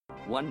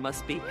one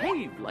must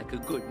behave like a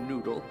good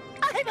noodle.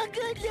 I'm a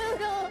good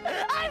noodle!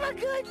 I'm a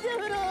good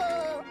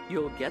noodle!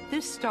 You'll get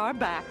this star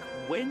back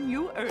when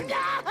you earn it. No!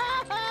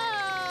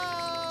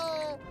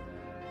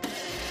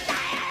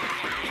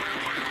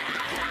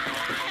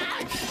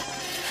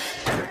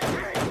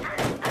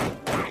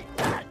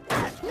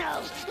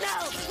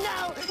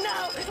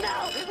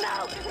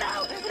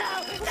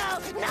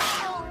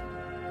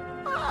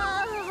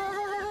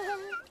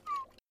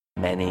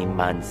 Many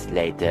months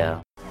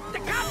later. The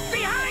cops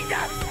behind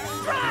us!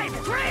 Drive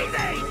crazy!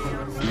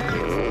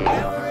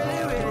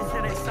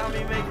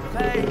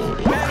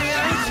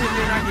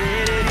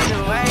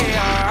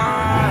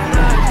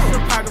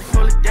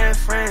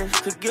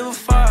 Could give a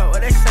fuck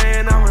what they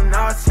saying, I'm an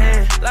all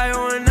 10. Like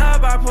going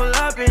up, I pull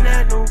up in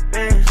that new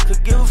Benz.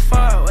 Could give a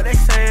fuck what they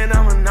saying,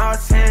 I'm an all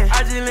 10.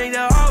 I just linked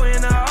the O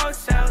in the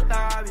hotel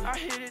lobby. I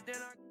hit it, then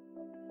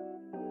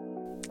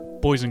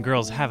Boys and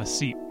girls, have a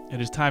seat. It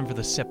is time for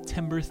the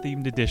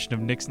September-themed edition of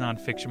Nick's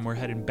Nonfiction. We're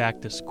heading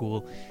back to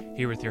school,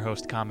 here with your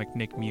host comic,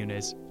 Nick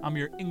Muniz. I'm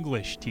your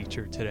English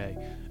teacher today.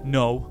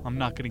 No, I'm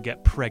not going to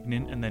get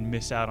pregnant and then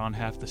miss out on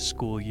half the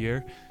school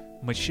year.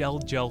 Michelle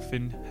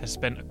Gelfand has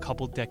spent a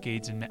couple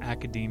decades in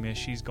academia.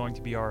 She's going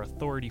to be our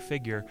authority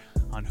figure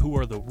on who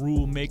are the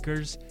rule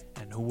makers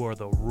and who are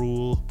the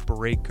rule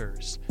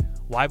breakers.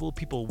 Why will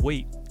people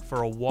wait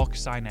for a walk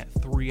sign at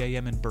 3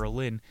 a.m. in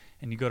Berlin,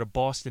 and you go to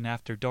Boston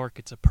after dark,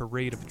 it's a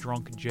parade of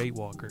drunk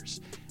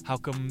jaywalkers? How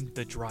come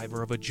the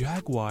driver of a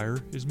Jaguar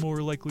is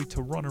more likely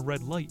to run a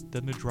red light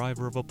than the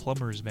driver of a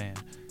plumber's van?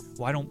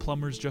 Why don't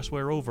plumbers just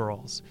wear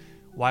overalls?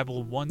 Why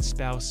will one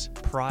spouse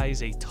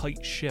prize a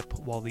tight ship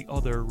while the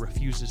other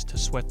refuses to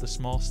sweat the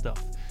small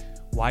stuff?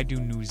 Why do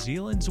New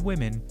Zealand's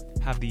women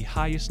have the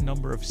highest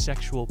number of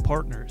sexual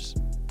partners?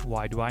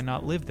 Why do I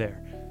not live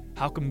there?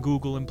 How come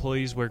Google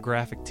employees wear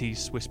graphic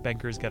tees? Swiss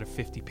bankers got a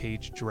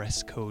 50-page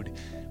dress code.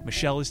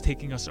 Michelle is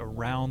taking us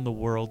around the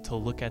world to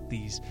look at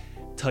these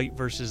tight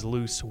versus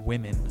loose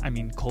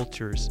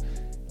cultures.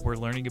 We're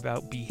learning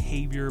about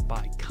behavior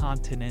by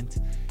continent.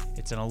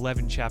 It's an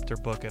 11-chapter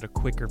book at a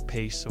quicker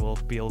pace, so we'll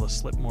be able to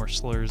slip more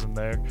slurs in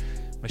there.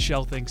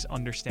 Michelle thinks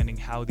understanding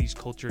how these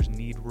cultures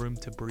need room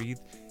to breathe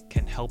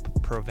can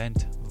help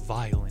prevent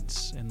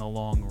violence in the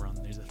long run.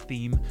 There's a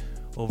theme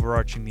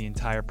overarching the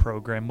entire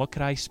program. What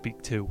could I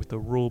speak to with the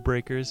rule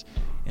breakers?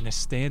 In a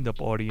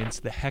stand-up audience,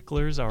 the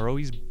hecklers are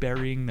always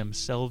burying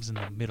themselves in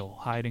the middle,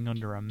 hiding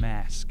under a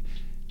mask.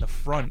 The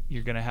front,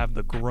 you're going to have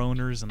the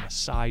groaners and the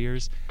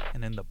sighers,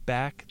 and in the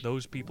back,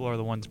 those people are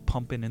the ones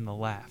pumping in the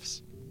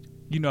laughs.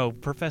 You know,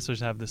 professors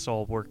have this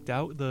all worked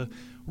out. The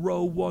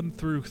row 1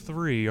 through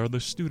 3 are the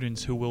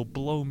students who will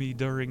blow me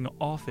during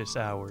office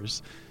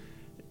hours.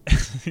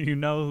 You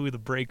know who the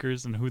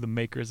breakers and who the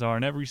makers are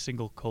in every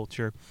single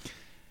culture.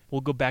 We'll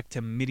go back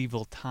to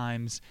medieval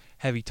times,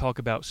 heavy talk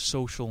about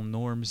social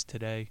norms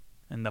today,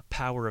 and the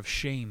power of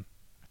shame.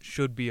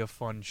 Should be a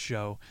fun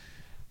show.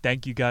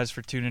 Thank you guys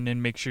for tuning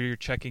in. Make sure you're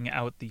checking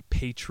out the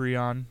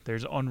Patreon.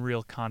 There's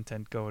unreal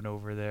content going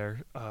over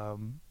there.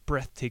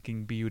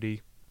 Breathtaking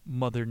beauty.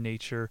 Mother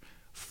Nature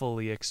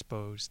fully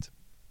exposed.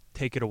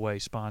 Take it away,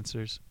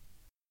 sponsors.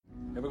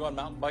 Ever gone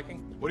mountain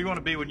biking? What do you want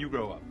to be when you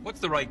grow up? What's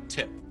the right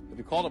tip? Have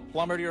you called a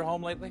plumber to your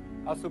home lately?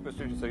 How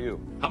superstitious are you?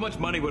 How much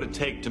money would it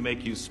take to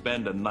make you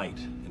spend a night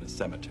in a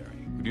cemetery?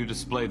 Would you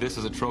display this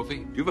as a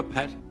trophy? Do you have a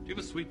pet? Do you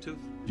have a sweet tooth?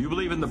 Do you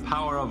believe in the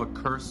power of a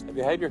curse? Have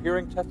you had your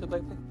hearing tested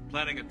lately?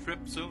 Planning a trip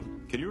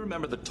soon? Can you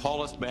remember the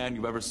tallest man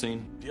you've ever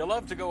seen? Do you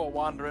love to go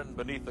a-wandering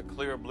beneath a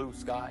clear blue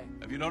sky?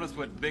 Have you noticed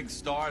what big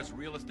stars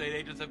real estate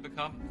agents have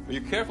become? Are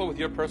you careful with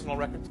your personal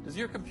records? Does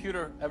your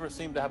computer ever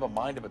seem to have a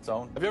mind of its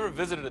own? Have you ever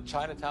visited a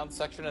Chinatown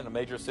section in a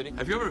major city?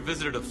 Have you ever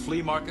visited a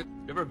flea market?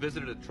 Have you ever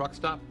visited a truck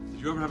stop? Did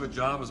you ever have a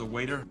job as a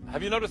waiter?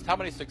 Have you noticed how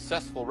many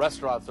successful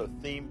restaurants are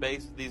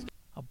theme-based these days?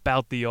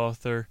 About the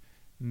author,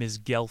 Ms.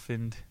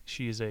 Gelfand.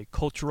 She is a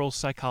cultural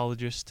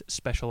psychologist,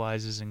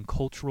 specializes in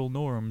cultural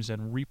norms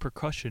and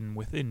repercussion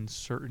within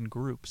certain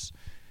groups.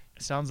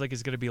 It sounds like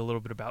it's going to be a little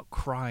bit about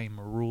crime,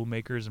 rule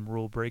makers and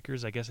rule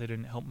breakers. I guess I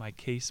didn't help my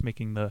case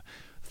making the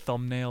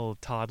thumbnail a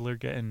toddler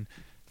getting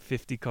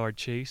 50-car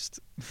chased.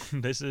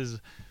 This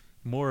is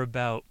more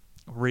about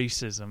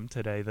racism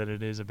today than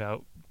it is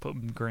about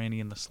putting Granny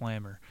in the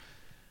slammer.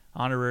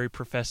 Honorary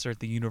professor at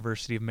the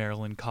University of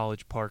Maryland,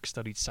 College Park,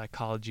 studied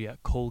psychology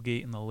at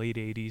Colgate in the late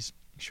 80s.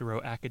 She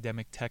wrote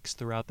academic texts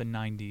throughout the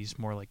 90s,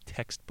 more like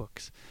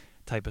textbooks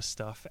type of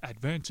stuff.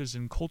 Advances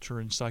in Culture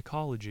and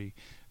Psychology,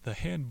 the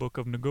Handbook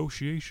of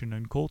Negotiation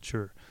and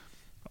Culture.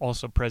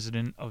 Also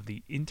president of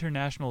the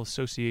International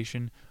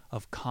Association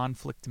of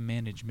Conflict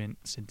Management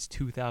since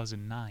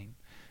 2009.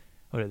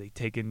 What, are they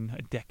taking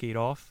a decade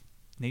off?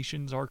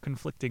 Nations are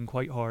conflicting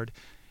quite hard.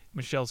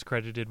 Michelle's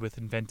credited with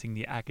inventing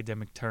the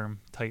academic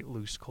term tight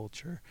loose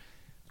culture.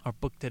 Our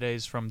book today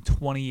is from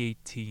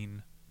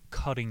 2018,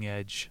 Cutting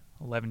Edge.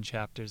 11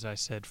 chapters, I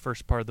said.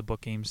 First part of the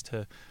book aims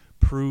to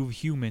prove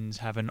humans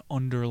have an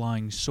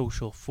underlying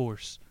social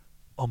force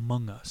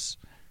among us.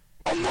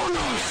 Among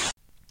us!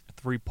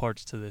 3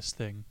 parts to this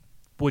thing,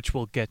 which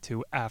we'll get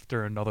to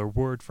after another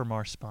word from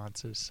our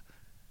sponsors.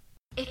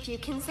 If you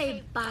can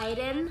say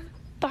Biden,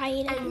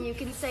 Biden. and you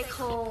can say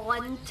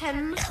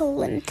Clinton,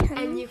 Clinton.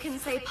 and you can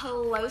say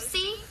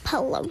Pelosi,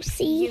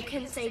 Pelosi. you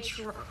can say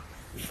Trump.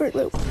 Fruit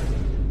Loop.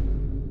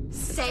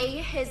 Say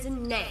his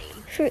name.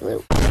 Fruit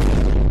Loop.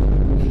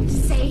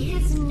 Say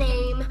his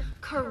name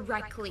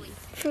correctly.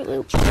 Fruit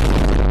Loop.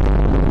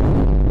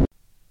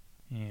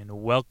 And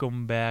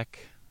welcome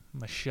back,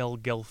 Michelle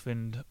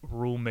Gelfand,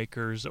 Rule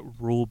Makers,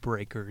 Rule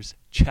Breakers,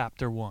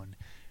 Chapter 1,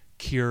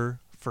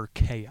 Cure for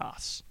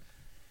Chaos.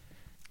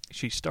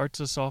 She starts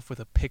us off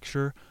with a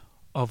picture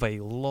of a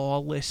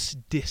lawless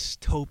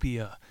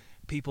dystopia.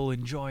 People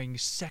enjoying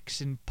sex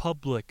in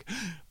public,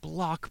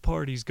 block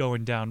parties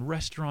going down,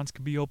 restaurants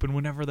can be open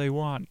whenever they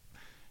want.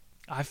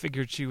 I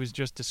figured she was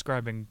just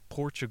describing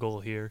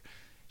Portugal here.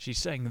 She's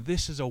saying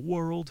this is a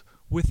world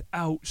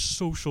without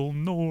social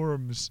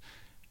norms.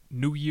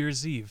 New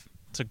Year's Eve.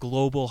 It's a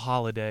global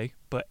holiday,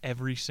 but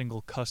every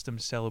single custom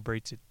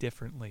celebrates it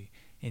differently.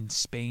 In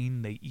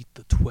Spain, they eat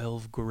the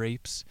 12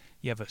 grapes.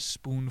 You have a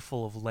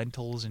spoonful of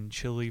lentils and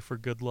chili for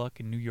good luck.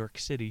 In New York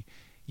City,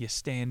 you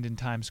stand in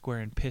Times Square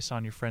and piss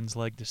on your friend's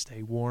leg to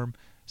stay warm.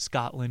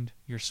 Scotland,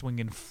 you're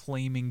swinging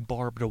flaming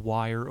barbed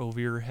wire over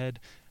your head.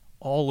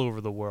 All over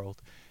the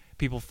world,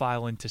 people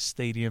file into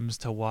stadiums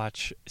to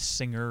watch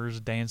singers,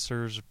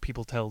 dancers,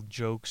 people tell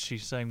jokes.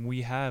 She's saying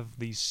we have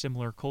these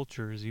similar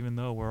cultures, even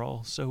though we're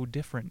all so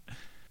different.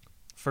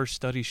 First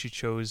study she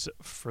chose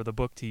for the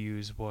book to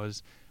use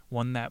was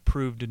one that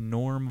proved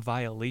norm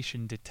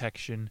violation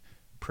detection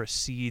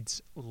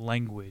precedes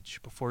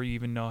language. Before you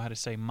even know how to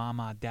say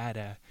mama,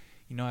 dada,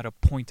 you know how to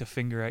point a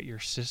finger at your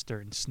sister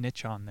and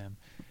snitch on them.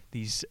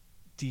 These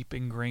deep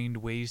ingrained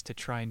ways to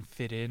try and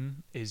fit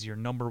in is your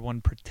number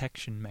one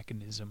protection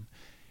mechanism.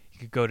 You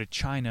could go to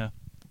China,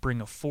 bring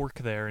a fork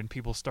there, and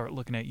people start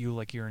looking at you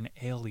like you're an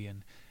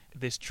alien.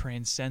 This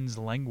transcends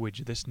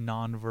language, this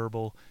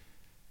nonverbal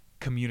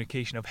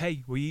communication of,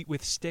 hey, we eat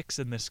with sticks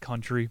in this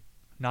country.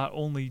 Not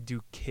only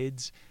do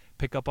kids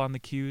pick up on the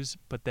cues,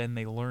 but then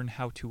they learn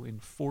how to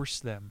enforce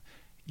them.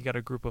 You got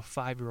a group of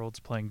 5-year-olds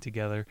playing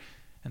together,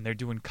 and they're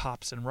doing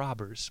cops and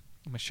robbers.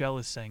 Michelle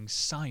is saying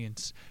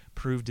science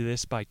proved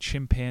this by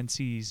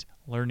chimpanzees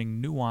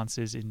learning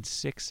nuances in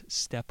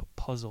 6-step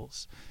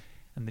puzzles.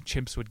 And the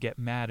chimps would get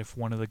mad if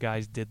one of the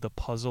guys did the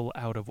puzzle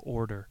out of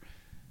order.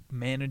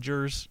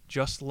 Managers,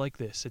 just like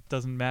this. It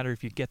doesn't matter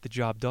if you get the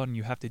job done,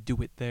 you have to do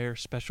it their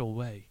special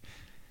way.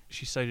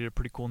 She cited a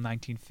pretty cool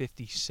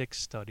 1956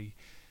 study.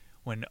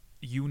 When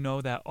you know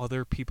that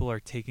other people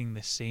are taking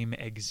the same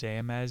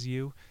exam as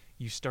you,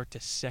 you start to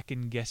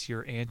second-guess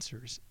your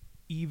answers,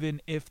 even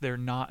if they're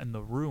not in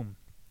the room.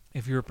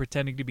 If you were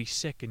pretending to be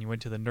sick and you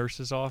went to the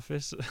nurse's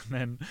office, and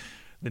then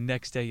the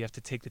next day you have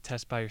to take the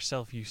test by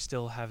yourself, you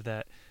still have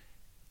that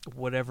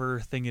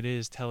whatever thing it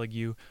is telling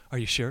you, are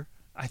you sure?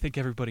 I think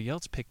everybody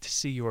else picked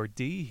C or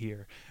D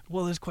here.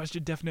 Well, this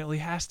question definitely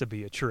has to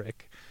be a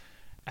trick.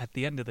 At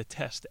the end of the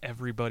test,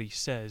 everybody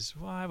says,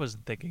 well, I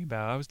wasn't thinking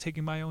about it. I was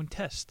taking my own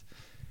test.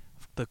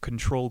 The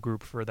control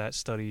group for that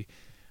study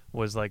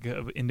was like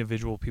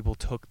individual people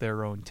took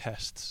their own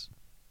tests.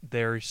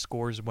 Their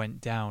scores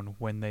went down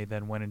when they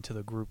then went into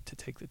the group to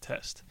take the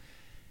test.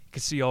 You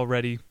can see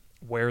already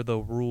where the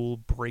rule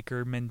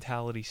breaker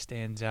mentality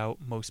stands out.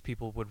 Most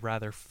people would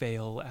rather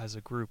fail as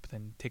a group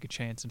than take a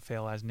chance and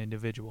fail as an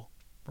individual.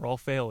 We're all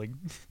failing.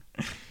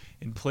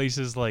 In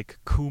places like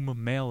Kumbh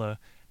Mela,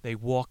 they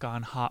walk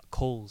on hot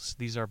coals.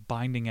 These are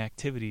binding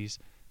activities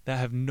that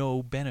have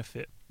no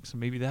benefit. So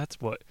maybe that's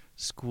what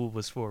school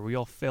was for. We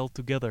all fail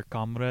together,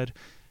 comrade.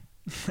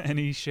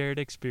 Any shared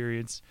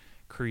experience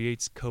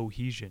creates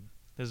cohesion.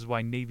 This is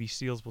why Navy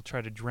SEALs will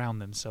try to drown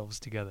themselves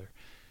together.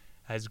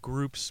 As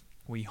groups,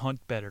 we hunt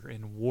better.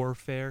 In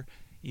warfare,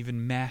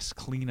 even mass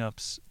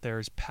cleanups,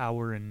 there's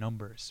power in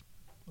numbers.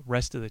 The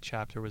rest of the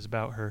chapter was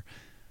about her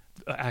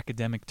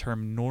academic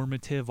term,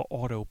 normative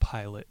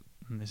autopilot.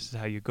 And this is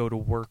how you go to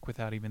work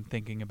without even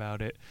thinking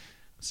about it.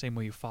 Same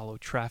way you follow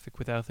traffic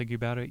without thinking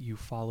about it, you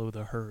follow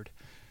the herd.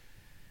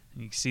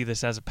 And you see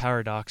this as a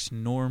paradox.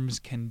 Norms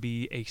can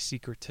be a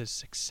secret to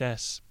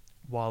success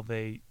while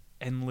they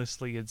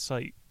endlessly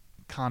incite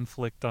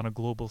conflict on a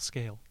global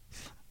scale.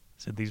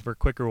 So these were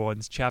quicker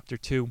ones. Chapter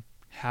 2,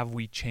 Have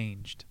We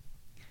Changed?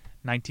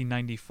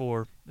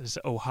 1994, this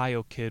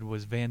Ohio kid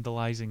was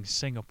vandalizing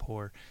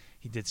Singapore.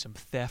 He did some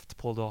theft,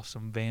 pulled off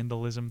some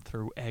vandalism,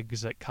 threw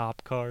eggs at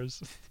cop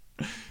cars.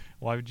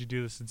 Why would you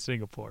do this in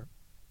Singapore?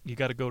 You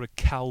got to go to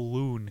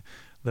Kowloon,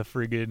 the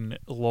friggin'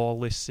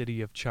 lawless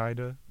city of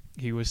China.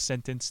 He was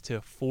sentenced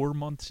to 4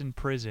 months in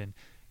prison,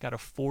 got a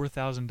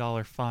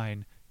 $4,000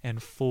 fine,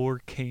 and 4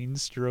 cane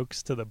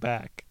strokes to the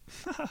back.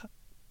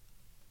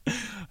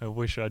 I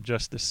wish our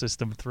justice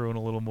system threw in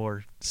a little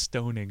more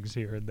stonings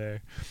here and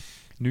there.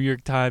 New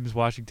York Times,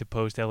 Washington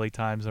Post, LA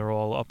Times are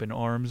all up in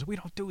arms. We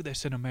don't do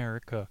this in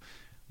America.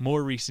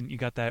 More recent, you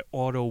got that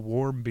Otto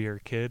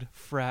Warmbier kid,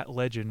 frat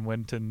legend,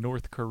 went to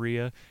North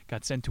Korea,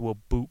 got sent to a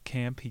boot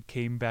camp. He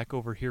came back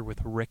over here with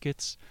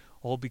rickets,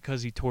 all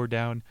because he tore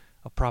down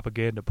a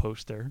propaganda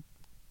poster.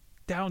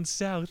 Down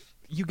south,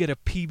 you get a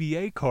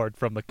PBA card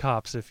from the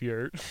cops if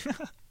you're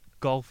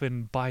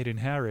golfing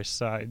Biden-Harris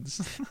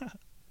signs.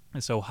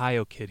 This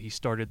Ohio kid, he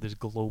started this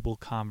global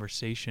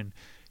conversation.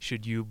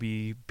 Should you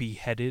be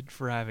beheaded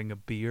for having a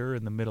beer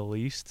in the Middle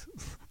East?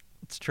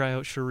 Let's try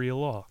out Sharia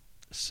law.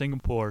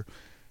 Singapore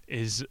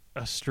is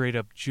a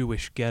straight-up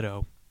Jewish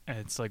ghetto. And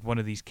it's like one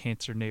of these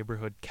cancer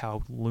neighborhood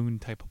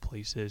Kowloon type of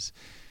places.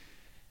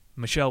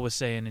 Michelle was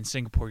saying in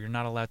Singapore, you're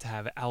not allowed to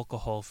have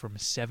alcohol from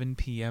 7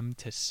 p.m.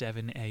 to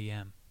 7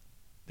 a.m.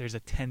 There's a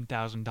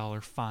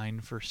 $10,000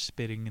 fine for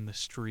spitting in the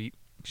street.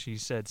 She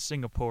said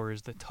Singapore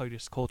is the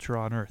tightest culture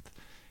on earth.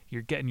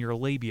 You're getting your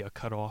labia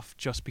cut off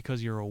just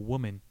because you're a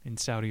woman in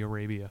Saudi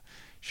Arabia.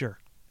 Sure,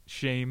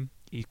 shame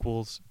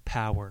equals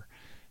power.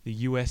 The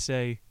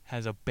USA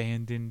has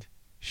abandoned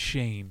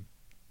shame.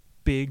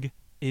 Big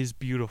is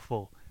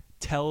beautiful.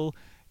 Tell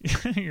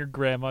your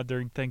grandma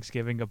during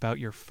Thanksgiving about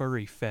your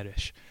furry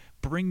fetish.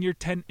 Bring your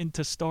tent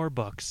into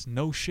Starbucks.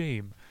 No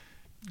shame.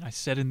 I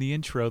said in the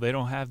intro, they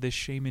don't have this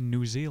shame in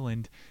New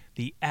Zealand.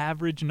 The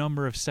average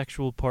number of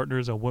sexual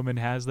partners a woman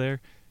has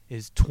there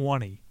is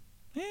 20.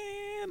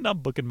 And I'm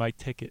booking my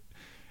ticket.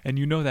 And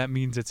you know that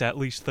means it's at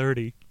least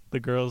 30. The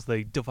girls,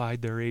 they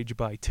divide their age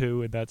by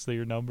 2, and that's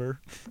their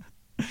number.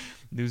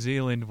 New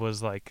Zealand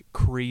was like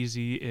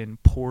crazy in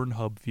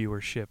Pornhub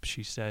viewership,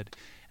 she said.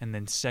 And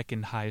then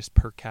second highest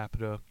per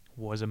capita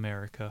was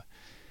America.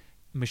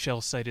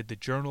 Michelle cited the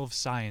Journal of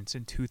Science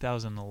in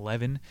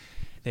 2011.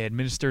 They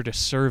administered a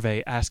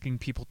survey asking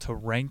people to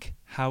rank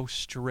how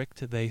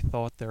strict they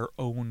thought their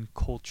own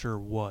culture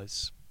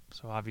was.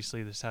 So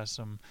obviously this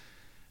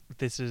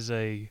is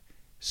a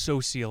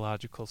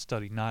sociological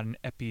study, not an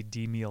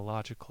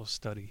epidemiological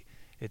study.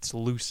 It's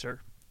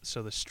looser.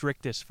 So the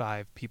strictest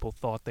 5 people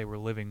thought they were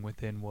living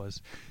within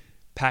was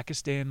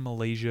Pakistan,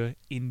 Malaysia,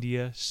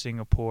 India,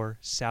 Singapore,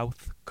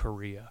 South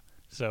Korea.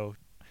 So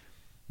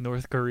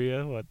North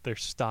Korea, their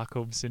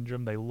Stockholm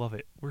Syndrome, they love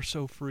it. We're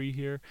so free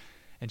here.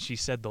 And she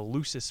said the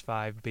loosest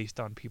 5 based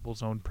on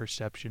people's own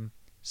perception: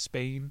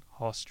 Spain,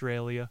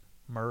 Australia,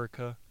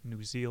 America,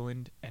 New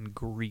Zealand, and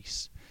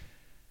Greece.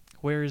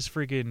 Where is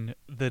friggin'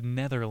 the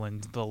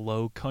Netherlands, the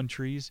Low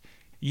Countries?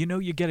 You know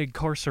you get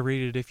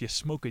incarcerated if you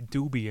smoke a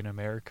doobie in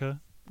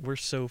America. We're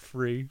so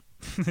free.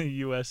 The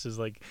U.S. is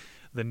like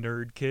the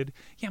nerd kid.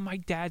 Yeah, my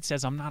dad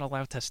says I'm not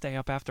allowed to stay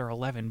up after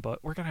 11,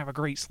 but we're going to have a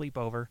great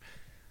sleepover.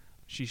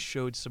 She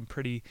showed some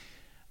pretty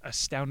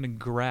astounding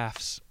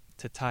graphs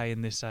to tie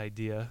in this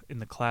idea in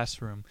the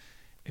classroom.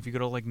 If you go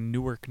to like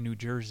Newark, New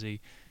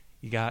Jersey,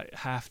 you got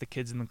half the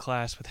kids in the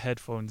class with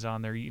headphones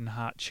on, they're eating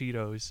hot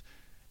Cheetos.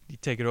 You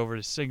take it over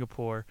to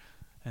Singapore,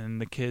 and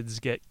the kids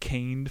get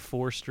caned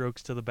 4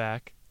 strokes to the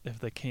back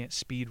if they can't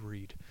speed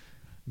read.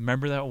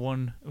 Remember that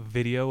one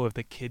video of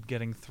the kid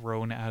getting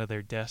thrown out of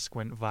their desk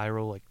went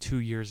viral like 2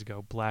 years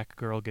ago? Black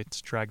girl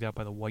gets dragged out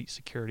by the white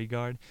security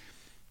guard.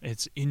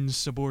 It's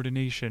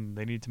insubordination.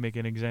 They need to make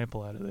an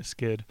example out of this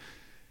kid.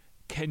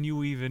 Can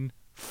you even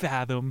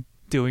fathom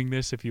doing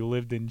this if you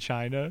lived in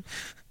China?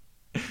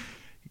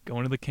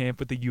 Going to the camp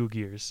with the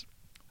Uyghurs.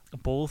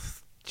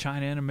 Both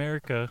China and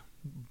America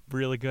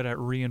really good at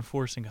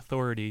reinforcing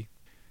authority.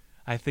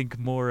 I think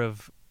more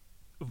of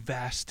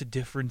vast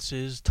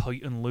differences,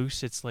 tight and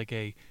loose. It's like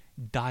a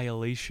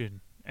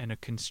dilation and a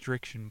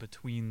constriction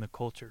between the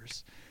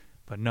cultures.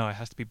 But no, it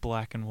has to be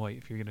black and white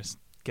if you're going to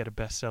get a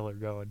bestseller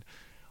going.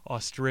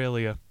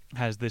 Australia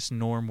has this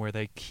norm where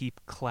they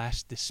keep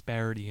class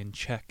disparity in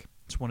check.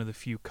 It's one of the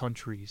few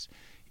countries.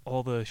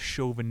 All the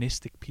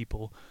chauvinistic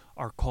people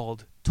are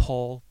called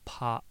tall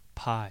pot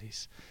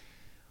pies.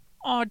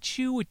 Aren't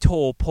you a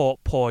tall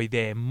pot pie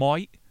there,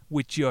 mate?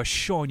 With your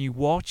shiny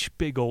watch,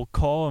 big old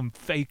car, and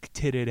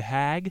fake-titted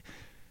hag?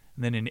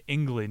 And then in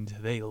England,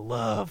 they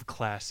love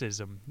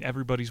classism.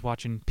 Everybody's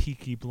watching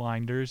Peaky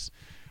Blinders,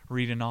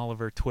 reading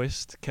Oliver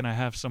Twist. Can I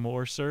have some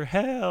more, sir?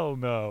 Hell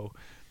no.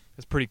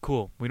 That's pretty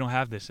cool. We don't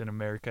have this in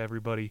America.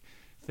 Everybody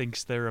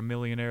thinks they're a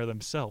millionaire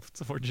themselves.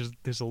 We're just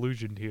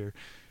disillusioned here.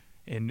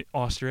 In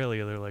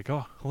Australia, they're like,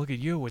 oh, look at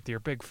you with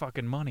your big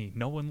fucking money.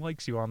 No one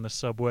likes you on the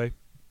subway.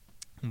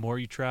 The more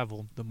you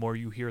travel, the more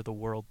you hear the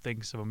world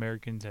thinks of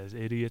Americans as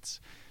idiots.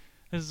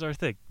 This is our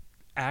thing.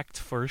 Act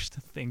first,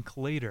 think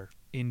later.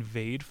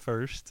 Invade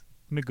first,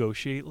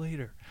 negotiate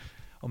later.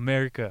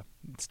 America,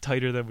 it's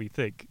tighter than we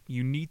think.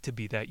 You need to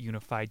be that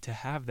unified to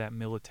have that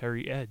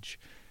military edge.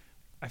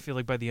 I feel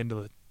like by the end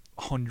of the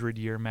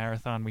 100-year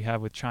marathon we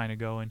have with China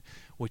going,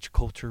 which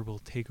culture will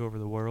take over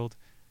the world?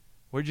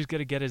 We're just going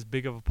to get as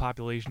big of a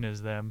population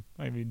as them.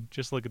 I mean,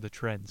 just look at the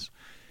trends.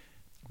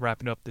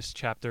 Wrapping up this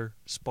chapter,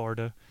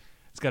 Sparta.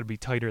 It's got to be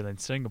tighter than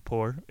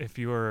Singapore. If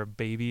you were a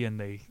baby and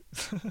you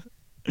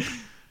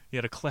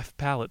had a cleft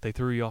palate, they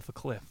threw you off a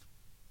cliff.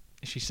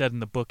 She said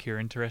in the book here,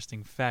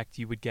 interesting fact,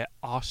 you would get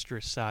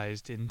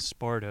ostracized in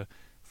Sparta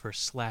for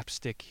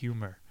slapstick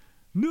humor.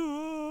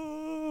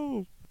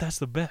 No! That's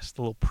the best.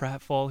 A little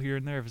pratfall here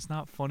and there. If it's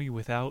not funny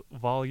without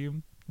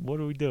volume,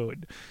 what are we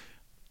doing?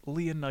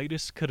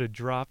 Leonidas could have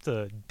dropped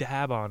a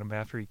dab on him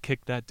after he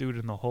kicked that dude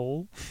in the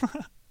hole.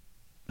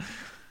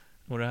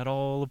 Would have had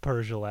all of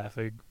Persia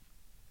laughing.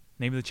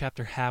 Name of the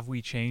chapter, Have We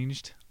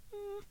Changed?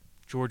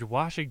 George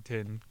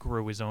Washington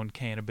grew his own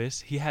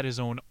cannabis. He had his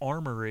own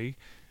armory,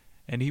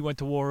 and he went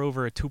to war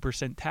over a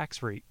 2%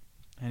 tax rate.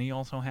 And he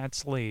also had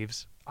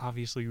slaves.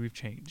 Obviously, we've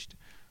changed.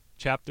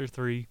 Chapter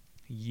 3,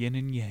 Yin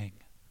and Yang.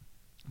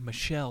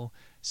 Michelle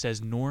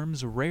says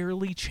norms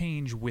rarely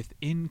change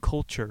within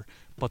culture,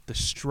 but the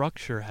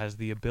structure has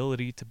the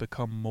ability to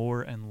become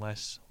more and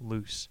less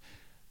loose.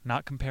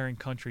 Not comparing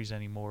countries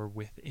anymore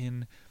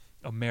within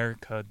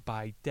America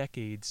by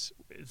decades.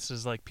 This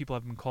is like people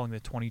have been calling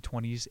the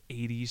 2020s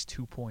 80s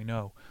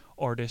 2.0.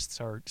 Artists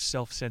are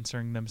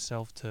self-censoring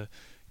themselves to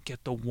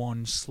get the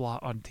one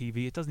slot on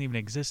TV. It doesn't even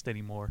exist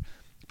anymore,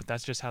 but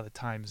that's just how the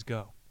times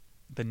go.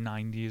 The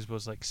 90s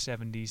was like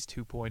 70s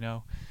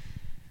 2.0.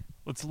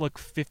 Let's look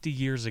 50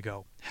 years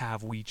ago.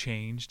 Have we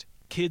changed?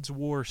 Kids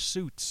wore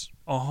suits.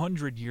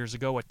 100 years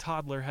ago, a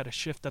toddler had a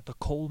shift at the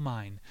coal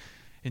mine.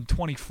 In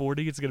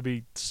 2040, it's going to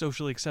be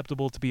socially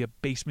acceptable to be a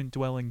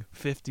basement-dwelling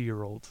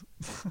 50-year-old.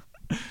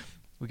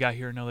 We got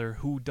here another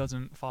Who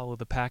Doesn't Follow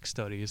the Pack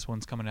study. This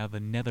one's coming out of the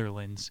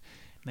Netherlands.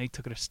 And they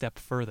took it a step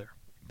further.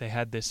 They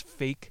had this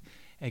fake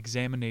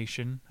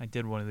examination. I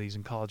did one of these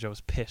in college. I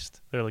was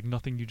pissed. They're like,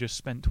 nothing you just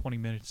spent 20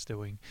 minutes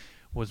doing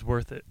was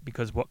worth it,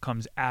 because what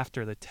comes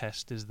after the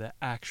test is the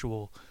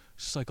actual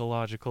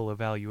psychological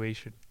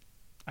evaluation.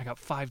 I got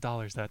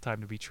 $5 that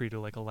time to be treated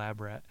like a lab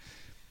rat.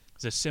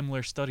 It's a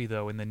similar study,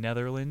 though, in the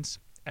Netherlands.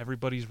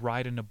 Everybody's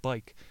riding a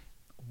bike.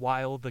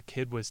 While the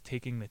kid was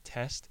taking the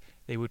test,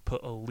 they would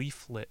put a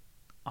leaflet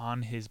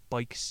on his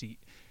bike seat.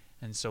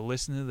 And so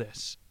listen to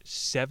this.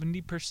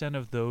 70%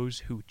 of those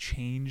who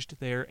changed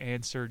their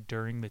answer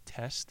during the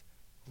test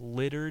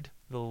littered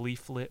the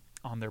leaflet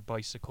on their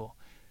bicycle.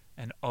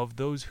 And of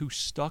those who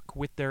stuck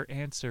with their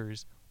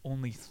answers,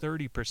 only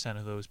 30%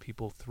 of those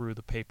people threw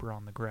the paper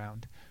on the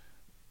ground.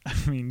 I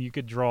mean, you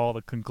could draw all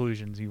the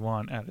conclusions you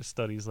want out of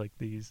studies like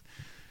these.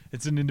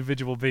 It's an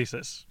individual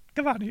basis.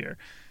 Come on here.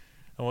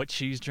 And what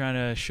she's trying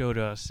to show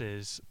to us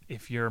is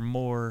if you're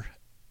more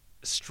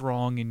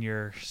strong in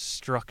your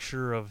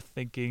structure of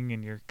thinking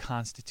and your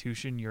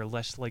constitution, you're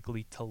less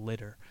likely to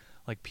litter.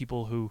 Like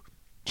people who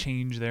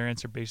change their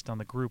answer based on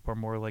the group are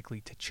more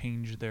likely to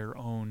change their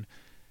own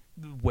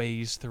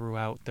ways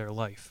throughout their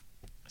life.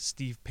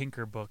 Steve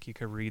Pinker book you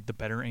could read, The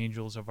Better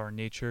Angels of Our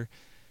Nature.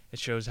 It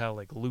shows how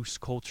like loose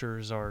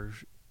cultures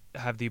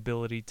have the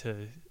ability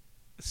to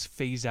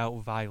phase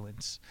out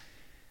violence.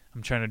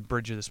 I'm trying to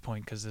bridge this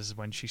point because this is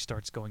when she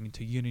starts going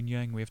into yin and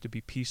yang. We have to be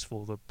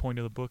peaceful. The point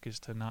of the book is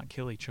to not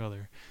kill each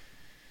other.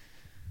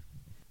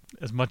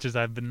 As much as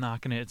I've been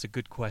knocking it, it's a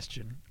good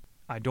question.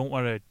 I don't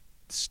want to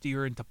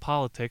steer into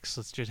politics.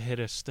 Let's just hit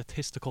a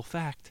statistical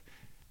fact.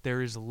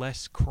 There is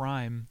less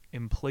crime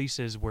in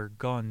places where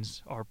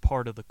guns are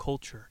part of the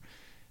culture.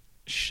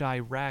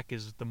 Chirac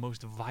is the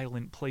most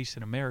violent place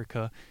in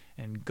America,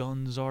 and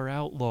guns are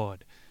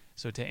outlawed.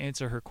 So to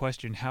answer her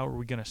question, how are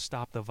we going to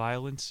stop the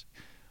violence?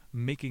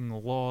 Making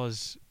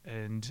laws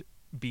and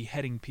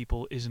beheading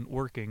people isn't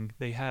working.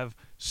 They have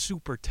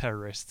super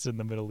terrorists in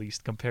the Middle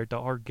East compared to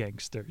our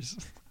gangsters.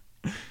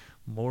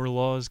 More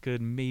laws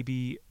could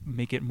maybe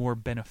make it more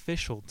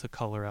beneficial to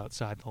color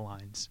outside the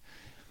lines.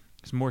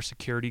 There's more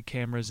security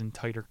cameras in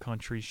tighter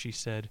countries, she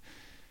said.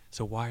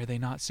 So why are they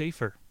not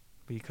safer?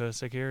 Because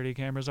security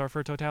cameras are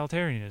for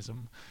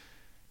totalitarianism.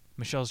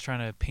 Michelle's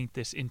trying to paint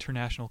this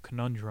international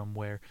conundrum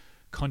where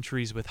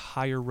countries with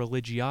higher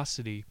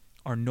religiosity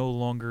are no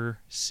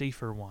longer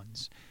safer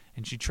ones.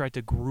 And she tried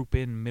to group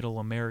in Middle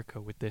America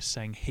with this,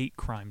 saying hate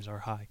crimes are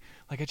high.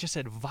 Like I just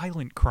said,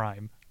 violent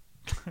crime.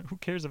 Who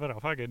cares about a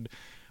fucking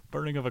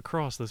burning of a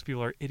cross? Those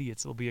people are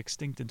idiots. They'll be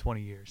extinct in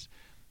 20 years.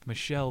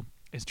 Michelle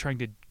is trying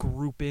to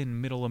group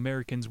in Middle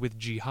Americans with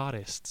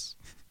jihadists.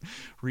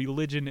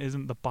 Religion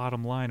isn't the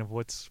bottom line of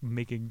what's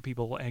making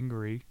people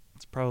angry.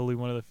 It's probably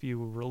one of the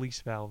few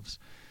release valves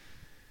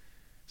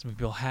some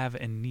people have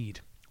and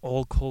need.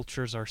 All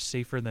cultures are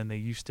safer than they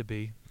used to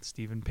be.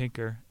 Steven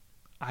Pinker.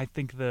 I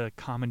think the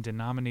common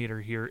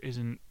denominator here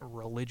isn't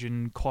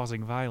religion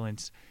causing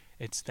violence.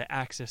 It's the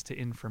access to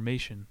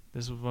information.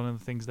 This was one of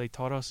the things they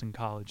taught us in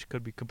college.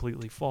 Could be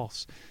completely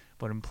false.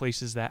 But in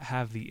places that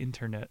have the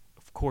internet,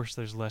 of course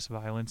there's less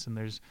violence and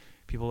there's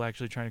people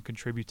actually trying to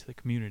contribute to the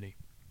community.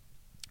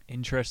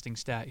 Interesting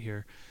stat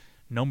here.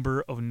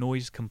 Number of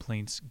noise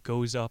complaints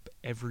goes up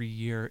every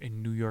year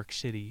in New York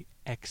City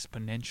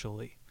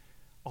exponentially.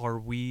 Are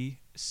we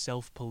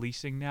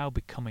self-policing now,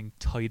 becoming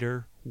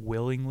tighter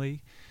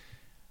willingly?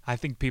 I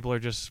think people are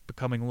just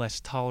becoming less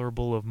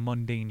tolerable of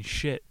mundane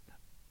shit.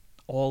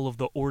 All of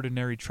the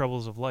ordinary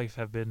troubles of life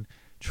have been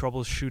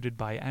troubleshooted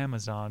by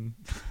Amazon.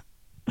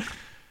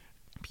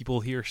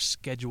 People here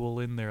schedule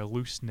in their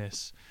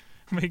looseness.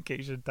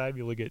 Vacation time,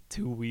 you look at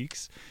 2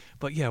 weeks.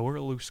 But yeah, we're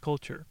a loose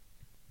culture.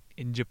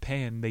 In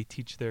Japan, they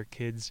teach their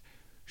kids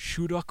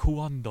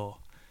shurakuando.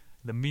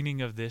 The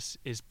meaning of this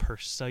is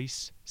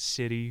precise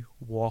city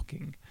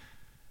walking.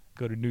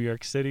 Go to New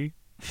York City,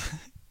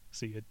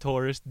 see a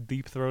tourist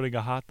deep-throating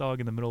a hot dog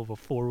in the middle of a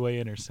four-way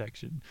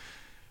intersection.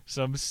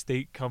 Some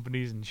state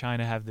companies in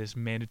China have this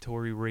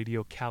mandatory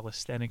radio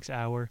calisthenics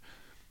hour.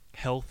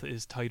 Health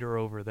is tighter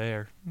over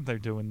there. They're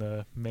doing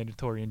the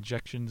mandatory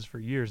injections for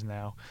years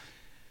now.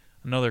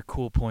 Another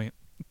cool point,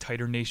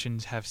 tighter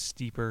nations have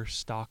steeper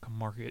stock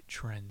market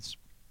trends.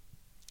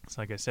 It's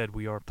like I said,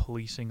 we are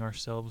policing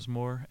ourselves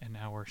more, and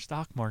our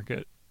stock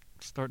market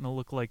is starting to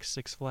look like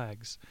Six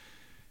Flags.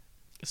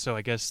 So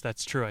I guess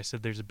that's true. I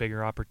said there's a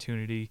bigger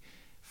opportunity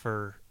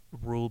for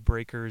rule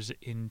breakers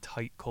in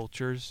tight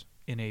cultures,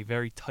 in a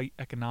very tight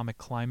economic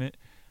climate,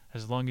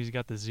 as long as you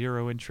got the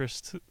zero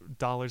interest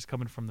dollars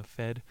coming from the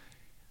Fed.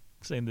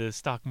 Saying the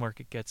stock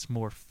market gets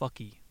more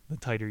fucky the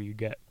tighter you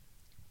get.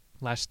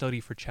 Last study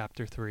for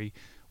Chapter 3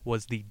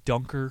 was the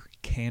Dunker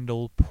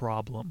Candle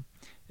problem.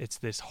 It's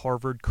this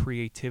Harvard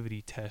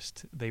creativity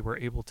test they were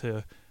able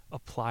to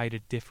apply to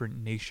different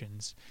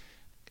nations.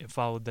 It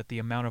followed that the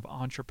amount of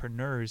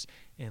entrepreneurs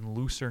in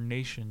looser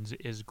nations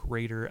is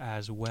greater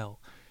as well.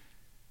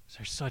 So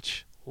they're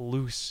such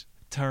loose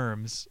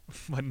terms,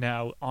 but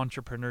now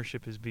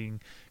entrepreneurship is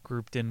being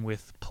grouped in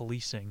with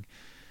policing.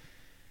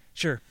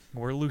 Sure,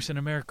 we're loose in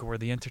America. We're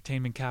the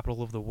entertainment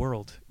capital of the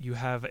world. You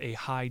have a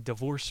high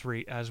divorce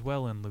rate as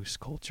well in loose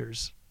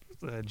cultures.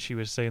 And she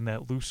was saying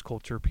that loose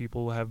culture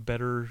people have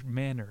better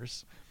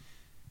manners.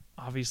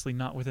 Obviously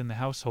not within the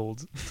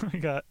household. We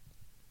got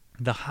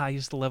the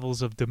highest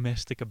levels of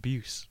domestic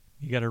abuse.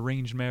 You got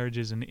arranged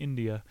marriages in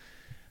India.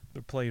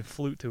 They're playing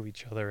flute to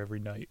each other every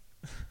night.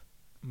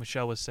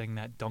 Michelle was saying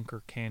that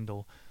Dunker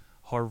Candle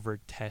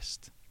Harvard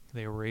test,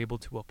 they were able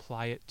to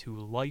apply it to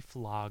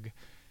LifeLog,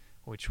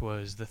 which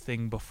was the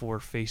thing before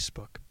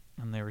Facebook.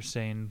 And they were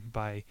saying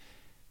by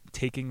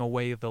taking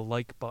away the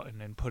like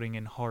button and putting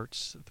in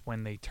hearts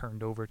when they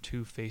turned over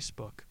to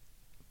Facebook,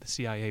 the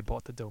CIA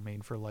bought the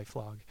domain for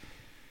LifeLog,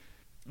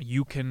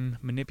 you can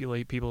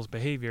manipulate people's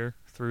behavior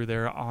through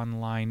their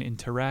online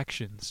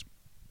interactions.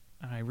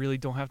 And I really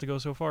don't have to go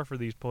so far for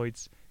these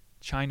points.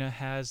 China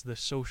has the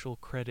social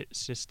credit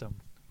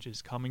system, which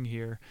is coming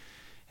here.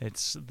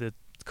 It's the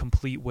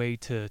complete way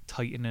to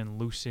tighten and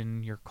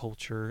loosen your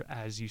culture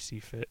as you see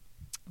fit.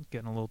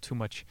 Getting a little too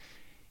much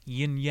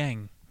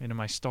yin-yang into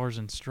my stars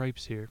and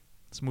stripes here.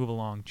 Let's move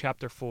along.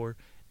 Chapter 4,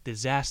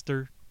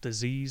 Disaster,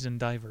 Disease, and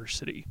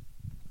Diversity.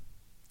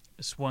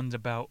 This one's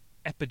about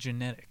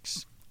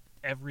epigenetics.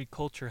 Every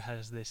culture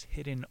has this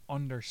hidden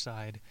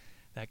underside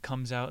that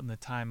comes out in the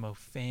time of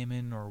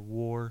famine or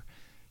war.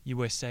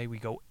 USA, we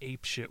go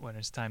apeshit when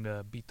it's time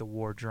to beat the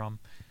war drum.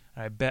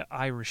 And I bet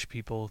Irish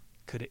people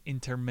could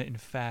intermittent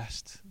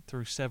fast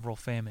through several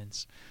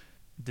famines.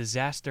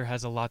 Disaster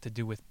has a lot to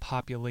do with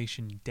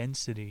population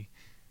density.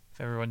 If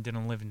everyone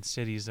didn't live in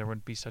cities, there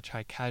wouldn't be such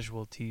high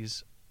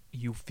casualties.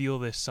 You feel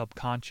this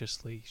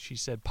subconsciously. She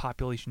said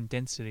population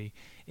density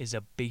is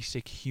a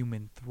basic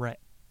human threat.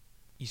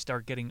 You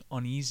start getting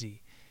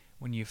uneasy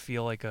when you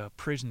feel like a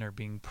prisoner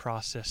being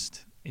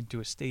processed into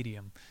a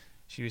stadium.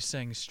 She was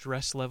saying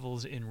stress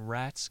levels in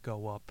rats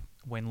go up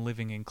when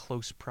living in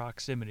close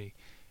proximity.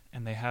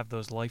 And they have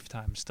those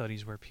lifetime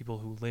studies where people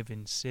who live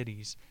in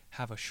cities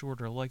have a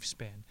shorter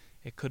lifespan.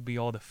 It could be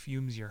all the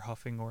fumes you're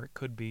huffing, or it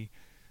could be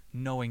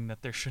knowing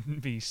that there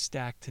shouldn't be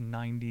stacked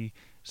 90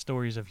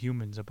 stories of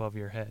humans above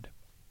your head.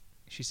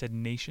 She said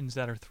nations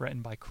that are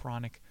threatened by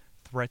chronic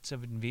threats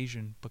of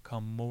invasion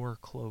become more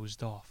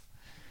closed off.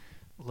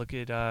 Look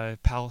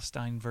at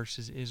Palestine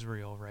versus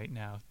Israel right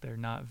now. They're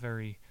not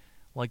very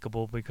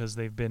likable because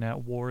they've been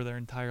at war their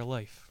entire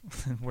life.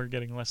 We're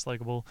getting less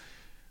likable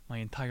my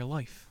entire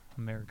life.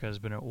 America has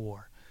been at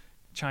war.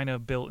 China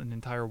built an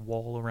entire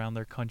wall around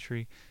their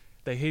country.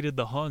 They hated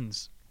the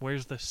Huns.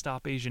 Where's the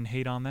Stop Asian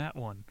Hate on that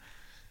one?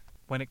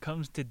 When it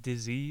comes to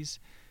disease,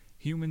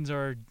 humans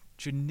are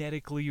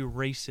genetically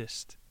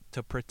racist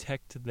to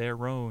protect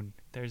their own.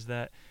 There's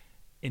that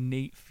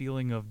innate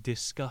feeling of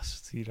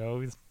disgust,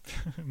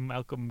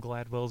 Malcolm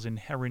Gladwell's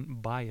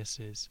inherent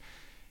biases.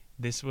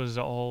 This was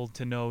all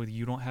to know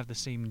you don't have the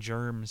same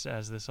germs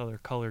as this other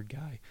colored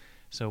guy.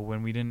 So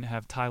when we didn't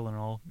have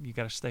Tylenol, you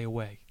got to stay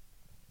away.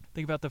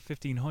 Think about the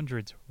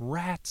 1500s.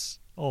 Rats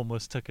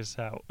almost took us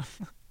out.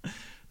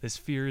 This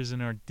fear is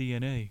in our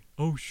DNA.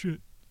 Oh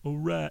shit, oh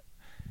rat.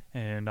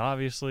 And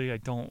obviously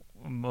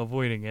I'm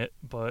avoiding it,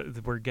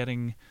 but we're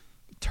getting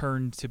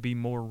turned to be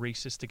more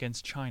racist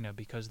against China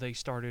because they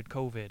started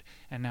COVID.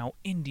 And now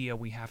India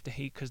we have to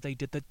hate because they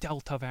did the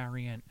Delta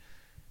variant.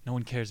 No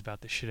one cares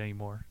about this shit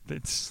anymore.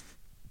 It's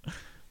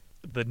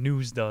the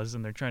news does,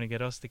 and they're trying to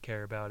get us to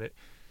care about it.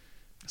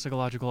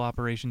 Psychological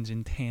operations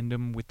in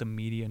tandem with the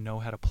media know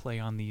how to play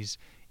on these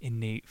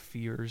innate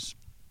fears.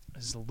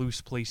 As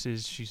loose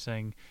places, she's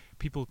saying,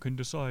 people can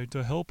decide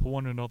to help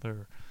one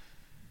another.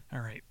 All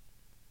right.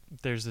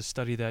 There's a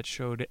study that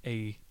showed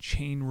a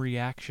chain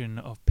reaction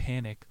of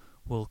panic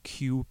will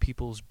cue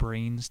people's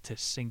brains to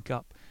sync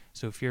up.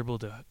 So if you're able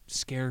to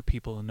scare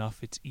people enough,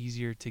 it's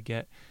easier to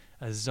get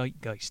a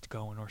zeitgeist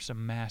going or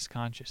some mass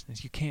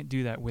consciousness. You can't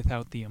do that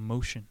without the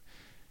emotion.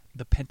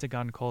 The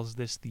Pentagon calls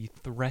this the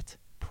threat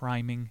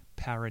priming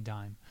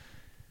paradigm.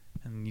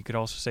 And you could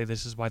also say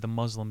this is why the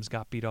Muslims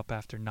got beat up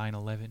after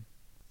 9/11.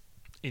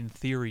 In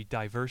theory,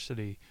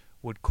 diversity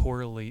would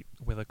correlate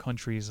with a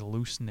country's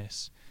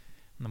looseness.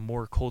 And the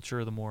more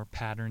culture, the more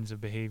patterns of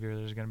behavior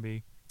there's going to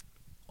be.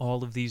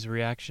 All of these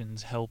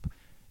reactions help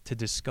to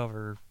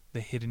discover the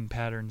hidden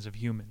patterns of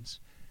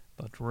humans.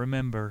 But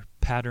remember,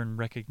 pattern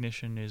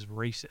recognition is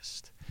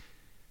racist.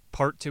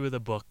 Part 2 of the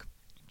book,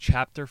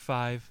 Chapter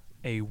 5,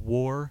 A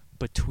War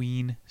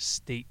Between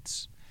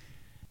States.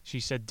 She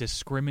said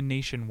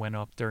discrimination went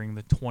up during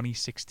the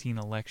 2016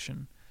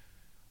 election.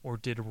 Or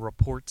did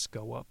reports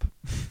go up?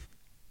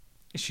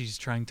 She's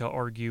trying to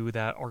argue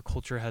that our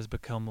culture has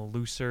become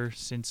looser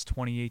since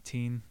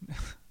 2018.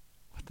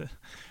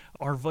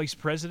 Our vice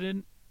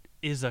president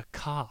is a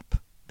cop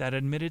that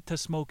admitted to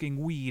smoking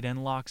weed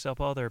and locks up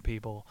other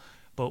people.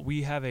 But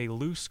we have a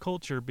loose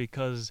culture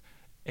because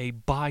a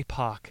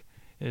BIPOC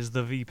is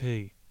the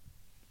VP.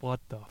 What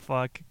the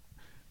fuck?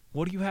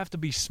 What do you have to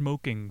be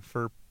smoking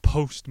for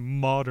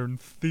postmodern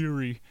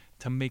theory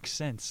to make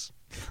sense?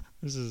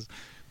 This is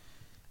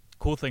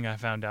cool thing I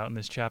found out in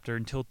this chapter.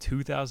 Until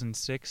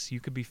 2006, you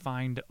could be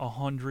fined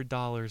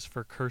 $100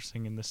 for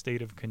cursing in the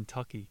state of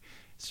Kentucky.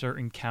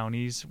 Certain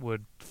counties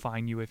would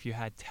fine you if you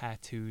had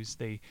tattoos.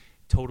 They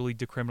totally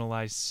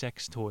decriminalized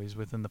sex toys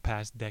within the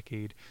past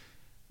decade.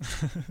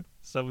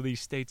 Some of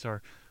these states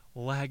are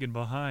lagging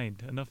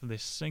behind. Enough of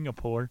this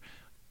Singapore.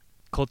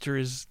 Culture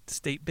is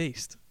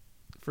state-based,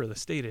 for the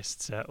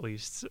statists at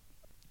least.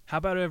 How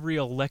about every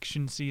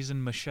election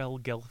season, Michelle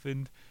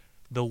Gelfand,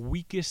 the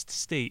weakest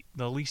state,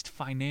 the least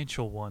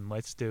financial one,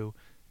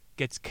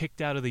 gets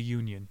kicked out of the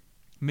union.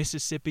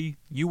 Mississippi,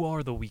 you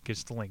are the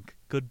weakest link.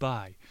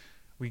 Goodbye.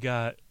 We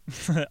got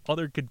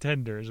other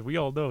contenders. We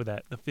all know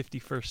that. The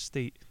 51st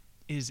state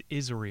is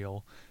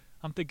Israel.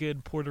 I'm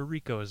thinking Puerto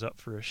Rico is up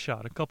for a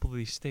shot. A couple of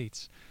these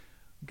states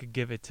we could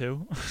give it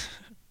to.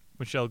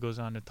 Michelle goes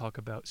on to talk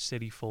about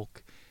city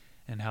folk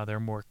and how they're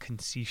more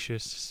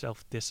conceited,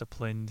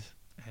 self-disciplined,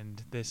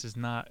 and this is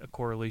not a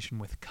correlation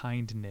with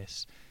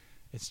kindness.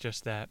 It's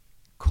just that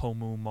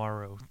komu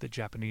maro, the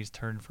Japanese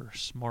term for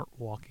smart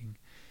walking.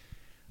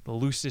 The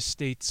loosest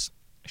states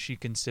she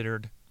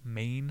considered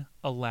Maine,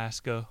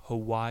 Alaska,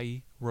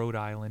 Hawaii, Rhode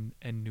Island,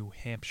 and New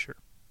Hampshire.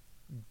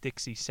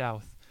 Dixie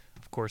South,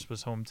 of course,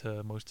 was home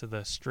to most of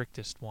the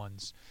strictest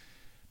ones.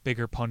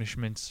 Bigger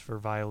punishments for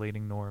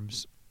violating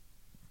norms.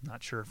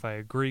 Not sure if I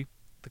agree.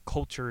 The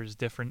culture is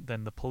different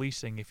than the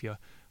policing. If you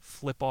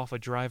flip off a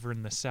driver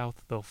in the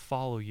South, they'll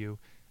follow you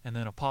and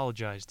then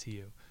apologize to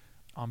you.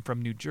 I'm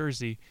from New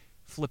Jersey.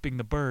 Flipping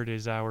the bird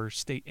is our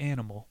state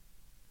animal.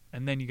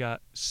 And then you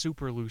got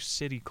super loose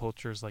city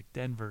cultures like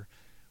Denver,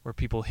 where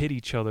people hit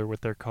each other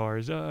with their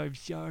cars. Oh, I'm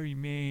sorry,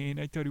 man.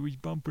 I thought it was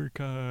bumper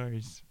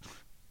cars.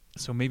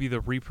 So maybe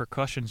the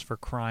repercussions for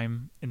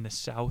crime in the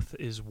South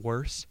is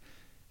worse.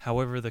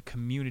 However, the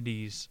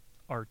communities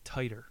are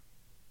tighter.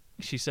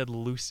 She said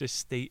loosest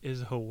state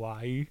is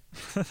Hawaii.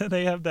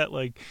 They have that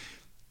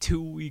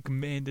 2-week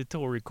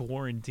mandatory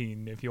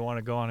quarantine if you want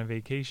to go on a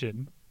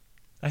vacation.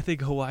 I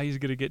think Hawaii's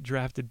going to get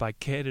drafted by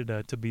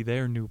Canada to be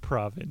their new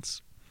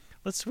province.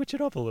 Let's switch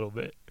it up a little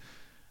bit.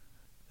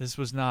 This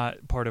was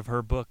not part of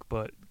her book,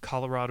 but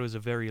Colorado is a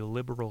very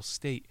liberal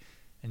state.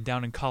 And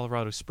down in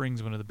Colorado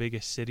Springs, one of the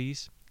biggest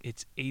cities,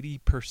 it's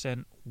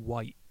 80%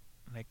 white.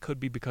 And it could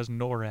be because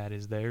NORAD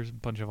is there. There's a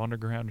bunch of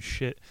underground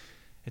shit.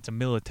 It's a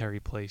military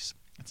place.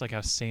 It's like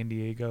how San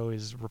Diego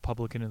is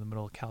Republican in the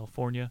middle of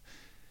California.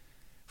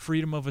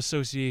 Freedom of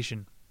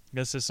association.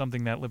 This is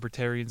something that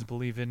libertarians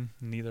believe in.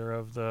 Neither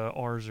of the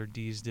R's or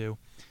D's do.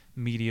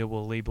 Media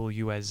will label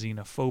you as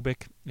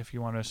xenophobic if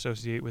you want to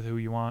associate with who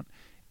you want.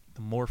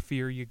 The more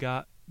fear you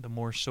got, the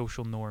more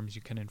social norms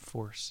you can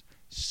enforce.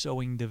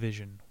 Sowing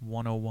division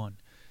 101.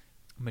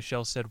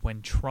 Michelle said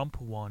when Trump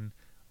won,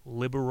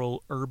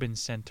 liberal urban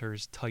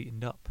centers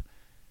tightened up.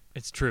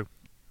 It's true.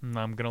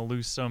 I'm going to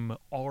lose some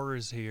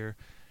R's here,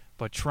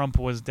 but Trump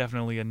was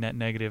definitely a net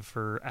negative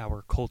for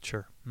our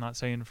culture. I'm not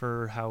saying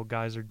for how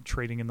guys are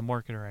trading in the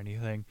market or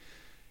anything,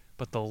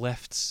 but the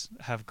lefts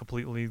have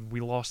we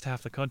lost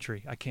half the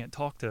country. I can't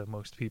talk to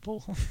most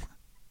people.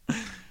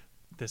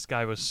 This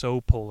guy was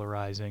so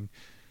polarizing.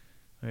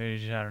 I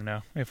don't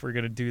know. If we're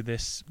going to do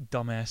this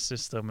dumbass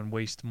system and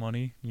waste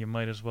money, you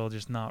might as well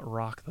just not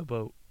rock the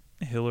boat.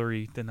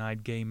 Hillary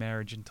denied gay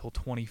marriage until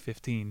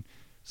 2015,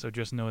 so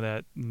just know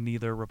that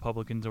neither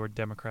Republicans or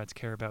Democrats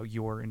care about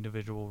your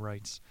individual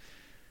rights.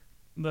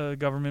 The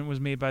government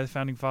was made by the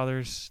Founding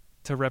Fathers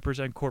to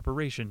represent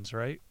corporations,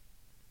 right?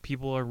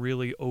 People are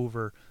really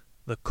over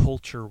the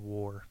culture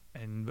war,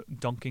 and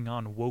dunking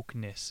on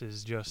wokeness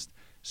is just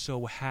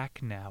so hack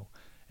now.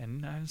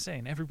 And I'm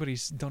saying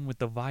everybody's done with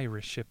the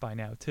virus shit by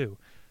now, too.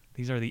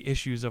 These are the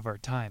issues of our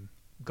time.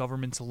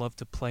 Governments love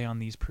to play on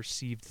these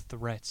perceived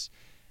threats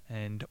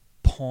and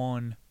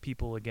pawn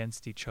people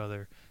against each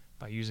other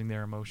by using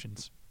their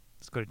emotions.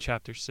 Let's go to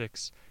Chapter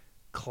 6,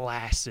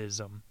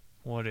 Classism,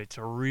 what it's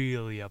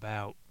really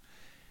about.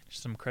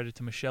 Some credit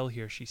to Michelle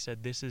here. She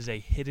said this is a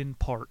hidden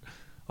part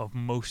of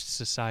most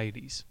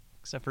societies.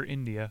 Except for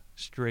India,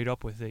 straight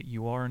up with it,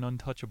 you are an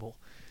untouchable.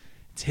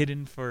 It's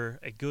hidden for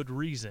a good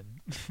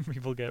reason.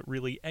 People get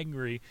really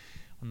angry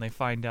when they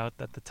find out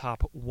that the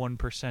top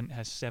 1%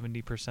 has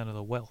 70% of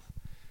the wealth.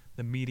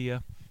 The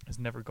media is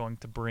never going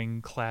to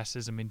bring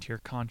classism into your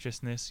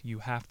consciousness. You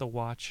have to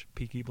watch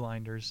Peaky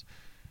Blinders.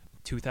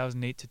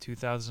 2008 to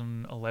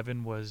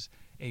 2011 was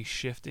a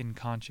shift in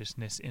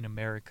consciousness in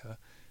America.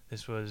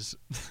 This was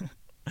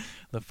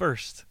the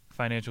first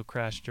financial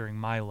crash during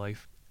my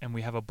life, and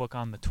we have a book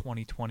on the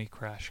 2020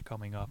 crash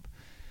coming up.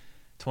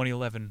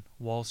 2011,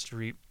 Wall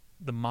Street.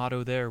 The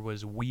motto there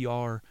was, "We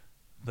are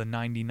the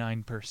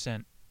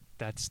 99%.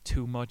 That's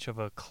too much of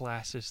a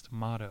classist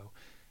motto.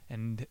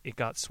 And it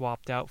got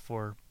swapped out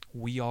for,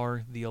 "We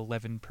are the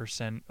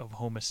 11% of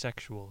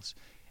homosexuals."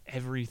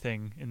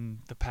 Everything in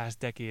the past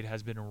decade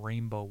has been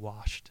rainbow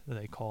washed,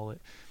 they call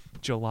it.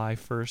 July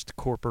 1st,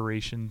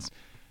 corporations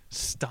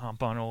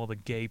stomp on all the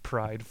gay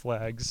pride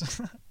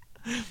flags.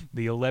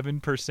 The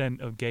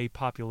 11% of gay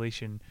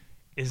population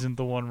isn't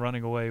the one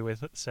running away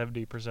with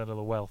 70% of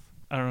the wealth.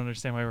 I don't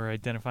understand why we're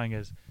identifying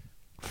as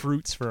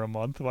fruits for a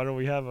month. Why don't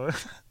we have a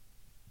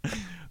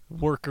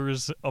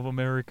Workers of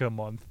America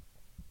month?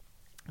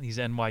 These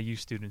NYU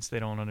students, they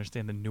don't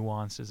understand the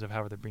nuances of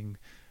how they're being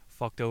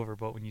fucked over,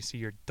 but when you see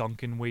your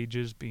Duncan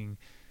wages being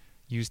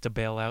used to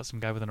bail out some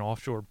guy with an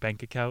offshore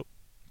bank account,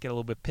 get a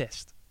little bit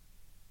pissed.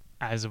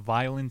 As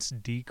violence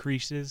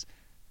decreases,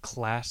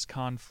 class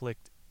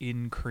conflict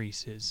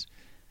increases.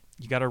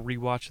 You got to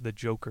rewatch The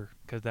Joker,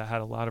 because that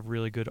had a lot of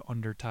really good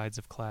undertides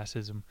of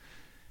classism.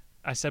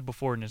 I said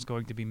before, and it's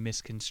going to be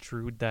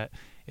misconstrued, that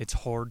it's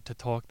hard to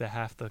talk to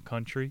half the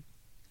country.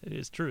 It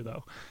is true,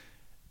 though.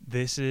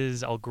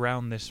 I'll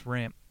ground this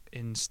rant.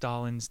 In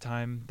Stalin's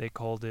time, they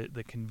called it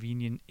the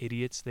convenient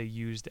idiots they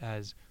used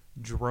as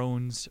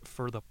drones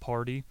for the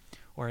party.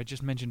 Or I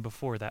just mentioned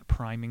before, that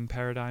priming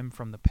paradigm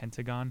from the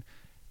Pentagon.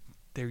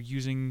 They're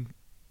using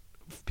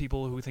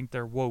people who think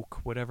they're woke,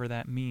 whatever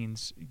that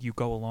means. You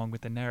go along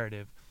with the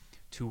narrative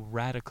to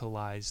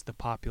radicalize the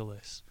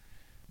populace.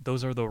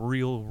 Those are the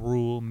real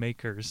rule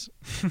makers.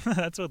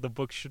 That's what the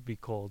book should be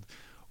called.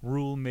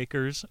 Rule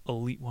makers,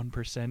 elite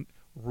 1%,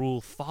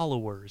 rule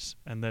followers,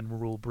 and then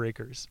rule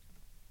breakers.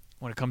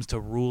 When it comes to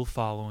rule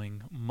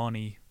following,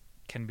 money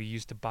can be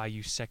used to buy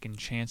you second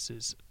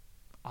chances.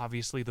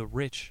 Obviously, the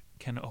rich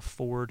can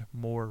afford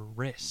more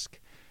risk.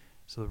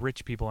 So the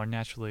rich people are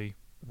naturally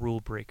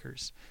rule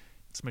breakers.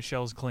 It's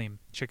Michelle's claim.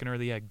 Chicken or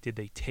the egg? Did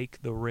they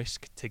take the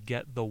risk to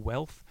get the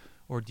wealth,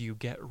 or do you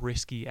get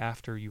risky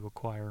after you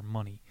acquire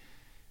money?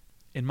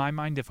 In my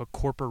mind, if a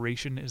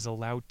corporation is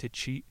allowed to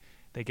cheat,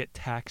 they get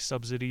tax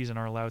subsidies and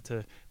are allowed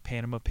to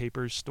Panama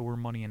Papers store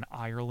money in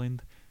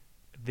Ireland,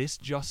 this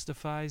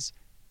justifies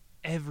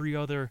every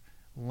other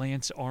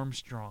Lance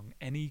Armstrong.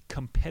 Any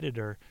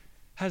competitor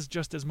has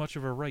just as much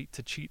of a right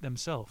to cheat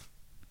themselves.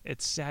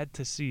 It's sad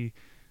to see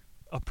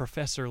a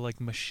professor like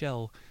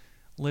Michelle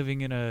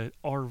living in a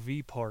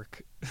RV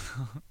park.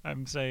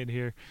 I'm saying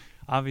here,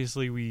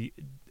 obviously we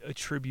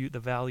attribute the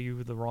value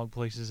to the wrong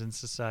places in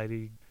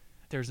society.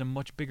 There's a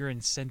much bigger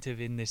incentive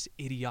in this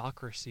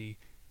idiocracy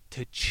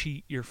to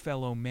cheat your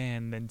fellow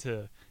man than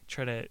to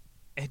try to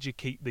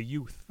educate the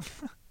youth.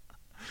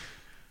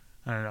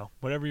 I don't know.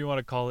 Whatever you want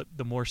to call it,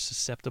 the more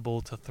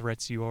susceptible to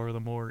threats you are, the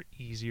more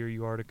easier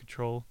you are to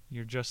control.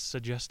 You're just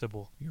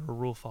suggestible. You're a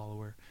rule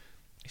follower.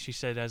 She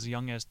said as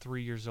young as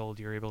 3 years old,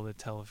 you're able to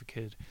tell if a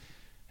kid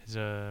is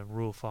a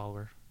rule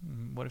follower.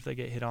 What if they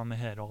get hit on the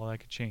head? All that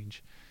could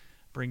change.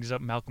 Brings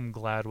up Malcolm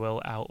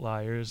Gladwell,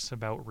 Outliers,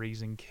 about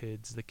raising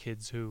kids, the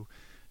kids who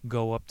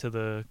go up to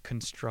the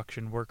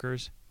construction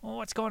workers. Oh,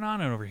 what's going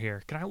on over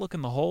here? Can I look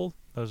in the hole?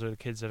 Those are the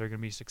kids that are going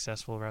to be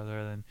successful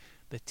rather than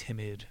the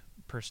timid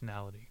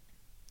personality.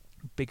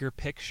 Bigger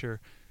picture.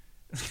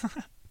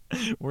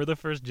 We're the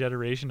first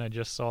generation, I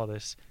just saw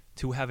this,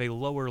 to have a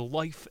lower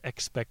life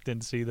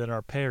expectancy than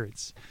our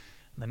parents.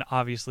 And then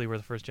obviously we're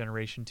the first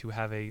generation to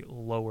have a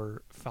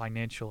lower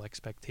financial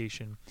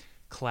expectation.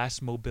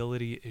 Class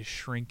mobility is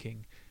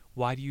shrinking.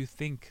 Why do you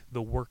think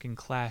the working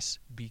class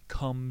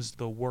becomes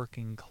the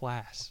working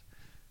class?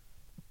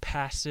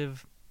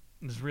 Passive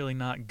is really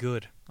not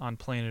good on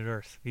planet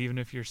Earth. Even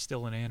if you're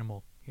still an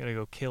animal, you gotta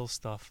go kill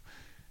stuff.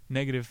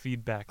 Negative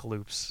feedback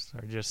loops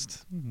are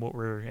just what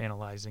we're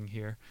analyzing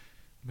here.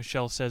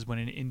 Michelle says when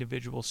an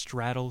individual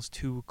straddles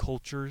two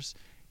cultures,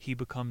 he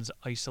becomes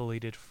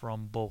isolated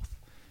from both.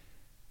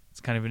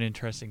 It's kind of an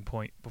interesting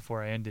point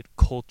before I end it.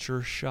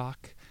 Culture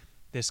shock.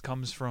 This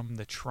comes from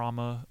the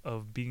trauma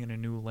of being in a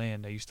new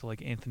land. I used to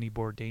like Anthony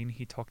Bourdain.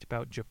 He talked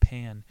about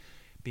Japan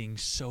being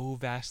so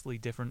vastly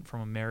different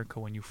from America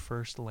when you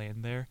first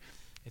land there.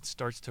 It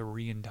starts to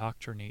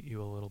re-indoctrinate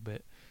you a little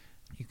bit.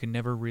 You can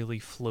never really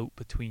float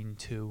between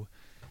two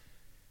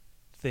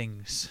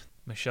things.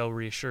 Michelle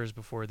reassures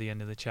before the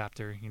end of the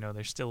chapter,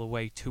 there's still a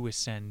way to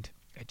ascend.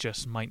 It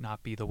just might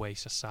not be the way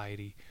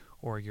society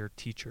or your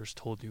teachers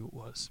told you it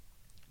was.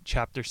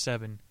 Chapter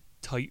 7,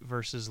 Tight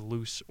versus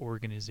Loose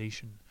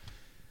Organization.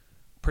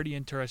 Pretty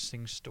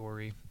interesting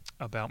story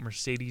about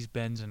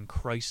Mercedes-Benz and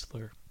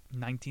Chrysler.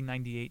 In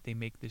 1998, they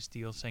make this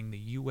deal saying the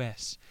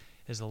U.S.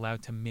 is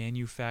allowed to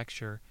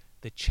manufacture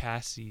the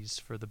chassis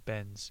for the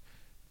Benz.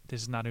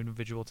 This is not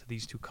individual to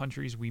these two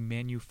countries. We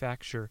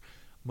manufacture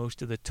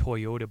most of the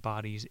Toyota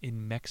bodies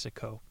in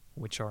Mexico.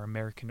 which are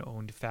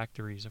American-owned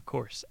factories, of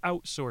course.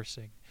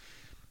 Outsourcing.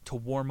 To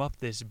warm up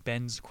this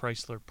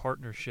Benz-Chrysler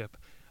partnership,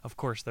 of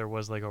course there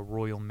was like a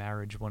royal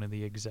marriage. One of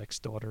the execs'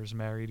 daughters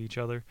married each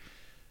other.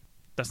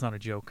 That's not a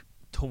joke.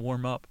 To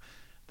warm up,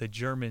 the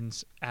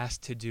Germans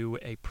asked to do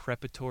a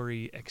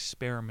preparatory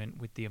experiment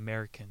with the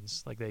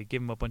Americans. Like, they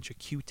give them a bunch of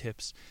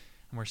Q-tips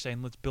and we're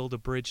saying, let's build a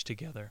bridge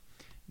together.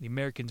 The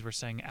Americans were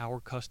saying our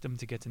custom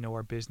to get to know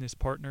our business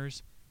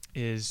partners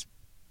is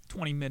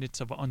 20 minutes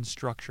of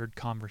unstructured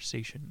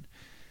conversation.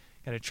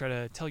 Got to try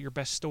to tell your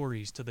best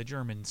stories to the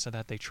Germans so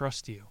that they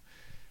trust you.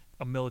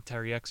 A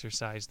military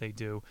exercise they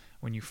do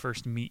when you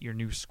first meet your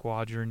new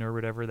squadron or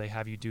whatever, they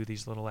have you do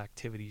these little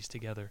activities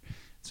together.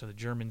 So the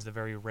Germans, the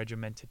very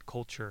regimented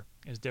culture,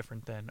 is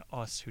different than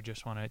us who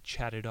just want to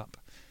chat it up.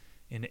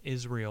 In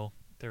Israel,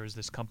 there is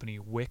this company,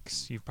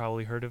 Wix, you've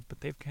probably heard of,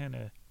 but they've kind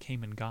of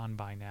came and gone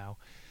by now.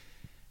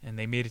 And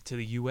they made it to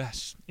the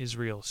U.S.,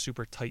 Israel,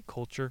 super tight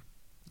culture.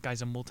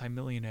 Guy's a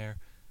multimillionaire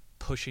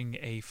pushing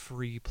a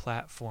free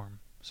platform.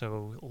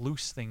 So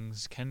loose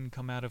things can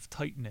come out of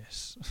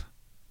tightness.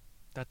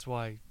 That's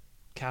why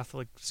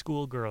Catholic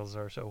schoolgirls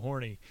are so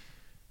horny.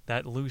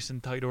 That loose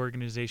and tight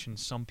organization,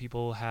 some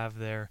people have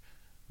their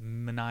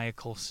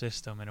maniacal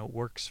system and it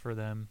works for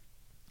them.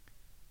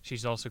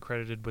 She's also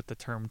credited with the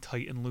term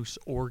tight and loose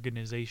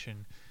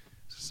organization.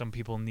 So some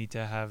people need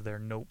to have their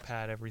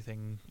notepad,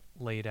 everything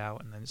laid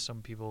out, and then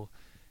some people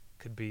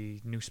could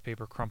be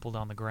newspaper crumpled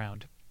on the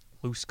ground.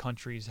 Loose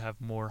countries have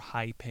more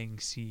high-paying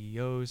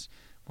CEOs,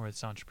 more of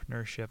this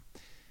entrepreneurship,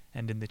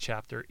 and in the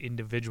chapter,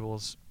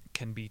 individuals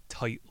can be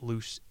tight,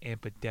 loose,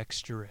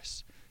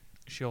 ambidextrous.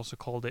 She also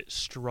called it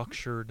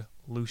structured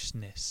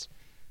looseness.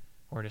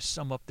 Or to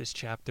sum up this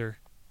chapter,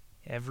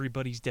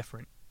 everybody's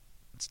different.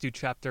 Let's do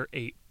chapter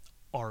 8.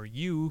 Are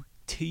you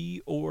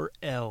T or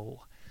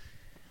L?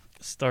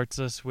 Starts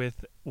us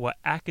with what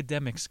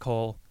academics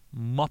call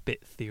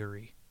Muppet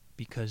theory,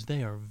 because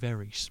they are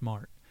very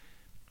smart.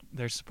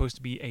 There's supposed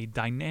to be a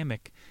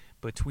dynamic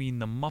between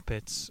the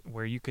Muppets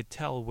where you could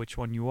tell which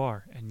one you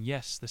are. And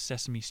yes, the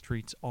Sesame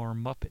Streets are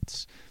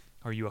Muppets.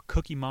 Are you a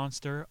Cookie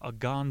Monster, a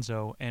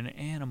Gonzo, an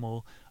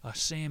Animal, a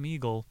Sam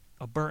Eagle,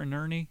 a Bert and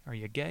Ernie? Are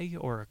you gay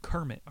or a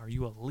Kermit? Are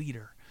you a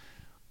leader?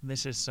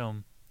 This is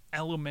some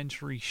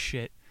elementary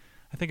shit.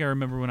 I think I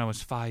remember when I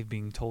was 5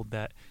 being told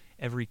that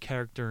every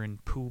character in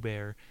Pooh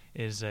Bear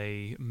is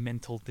a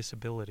mental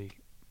disability.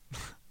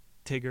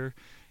 Tigger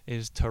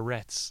is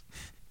Tourette's.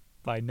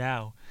 By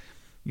now,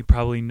 you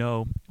probably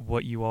know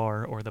what you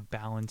are or the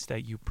balance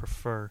that you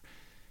prefer.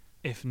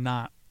 If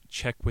not,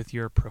 check with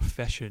your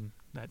profession.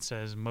 That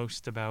says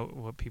most about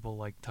what people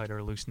like tight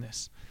or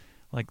looseness.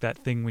 Like that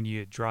thing when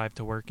you drive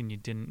to work and you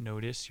didn't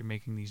notice, you're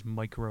making these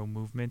micro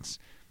movements.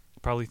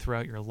 Probably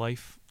throughout your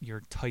life,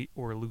 your tight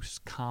or loose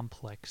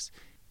complex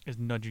is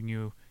nudging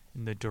you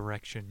in the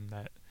direction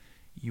that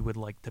you would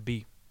like to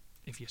be.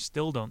 If you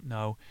still don't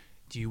know,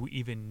 do you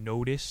even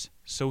notice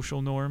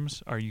social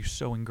norms? Are you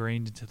so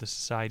ingrained into the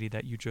society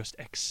that you just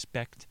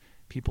expect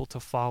people to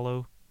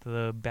follow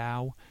the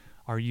bow?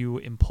 Are you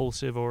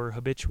impulsive or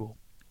habitual?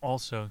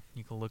 Also,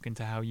 you can look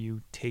into how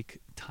you take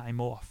time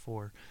off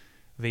or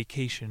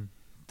vacation,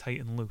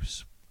 tight and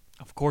loose.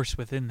 Of course,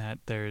 within that,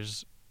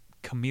 there's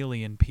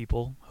chameleon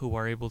people who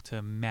are able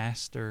to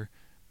master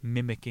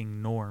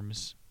mimicking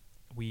norms.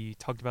 We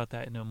talked about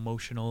that in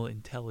emotional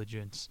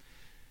intelligence.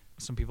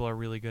 Some people are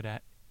really good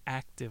at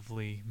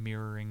actively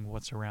mirroring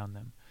what's around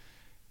them.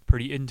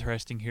 Pretty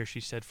interesting here, she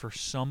said, for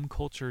some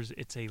cultures,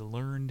 it's a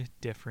learned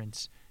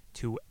difference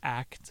to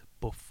act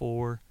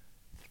before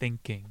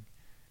thinking.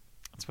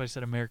 That's why I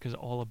said America's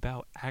all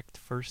about act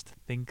first,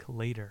 think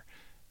later.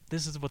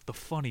 This is what the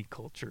funny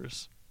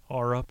cultures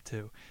are up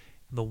to.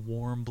 The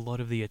warm blood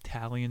of the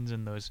Italians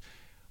and those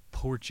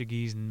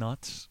Portuguese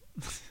nuts.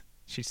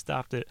 She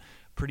stopped it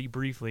pretty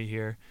briefly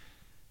here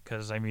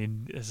because, I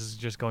mean, this is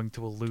just going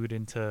to allude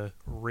into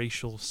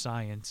racial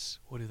science.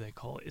 What do they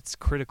call it? It's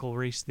critical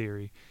race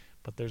theory,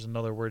 but there's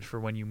another word for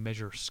when you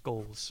measure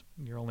skulls.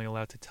 You're only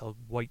allowed to tell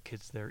white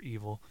kids they're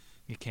evil.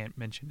 You can't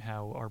mention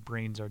how our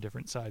brains are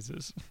different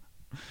sizes.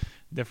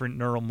 Different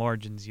neural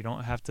margins. You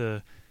don't have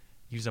to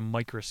use a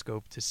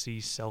microscope to see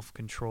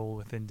self-control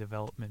within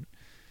development.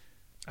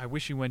 I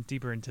wish you went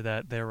deeper into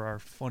that. There are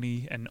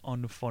funny and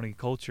unfunny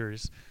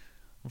cultures.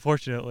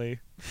 Unfortunately,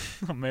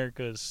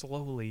 America has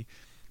slowly,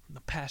 in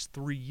the past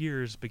 3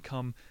 years,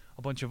 become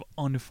a bunch of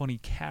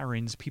unfunny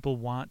Karens. People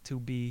want to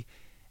be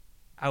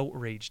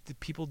outraged.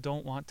 People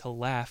don't want to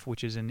laugh,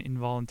 which is an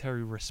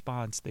involuntary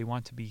response. They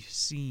want to be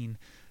seen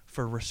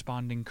for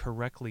responding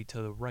correctly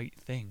to the right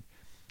thing.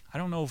 I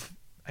don't know if,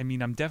 I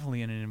mean, I'm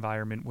definitely in an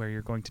environment where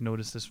you're going to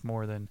notice this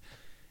more than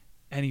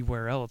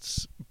anywhere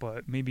else,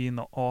 but maybe in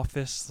the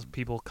office,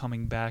 people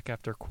coming back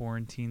after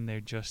quarantine, they're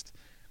just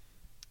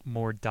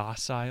more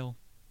docile.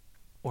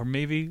 Or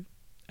maybe,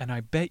 and I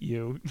bet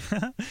you,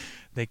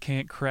 they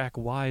can't crack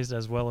wise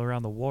as well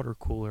around the water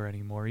cooler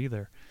anymore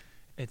either.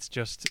 It's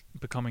just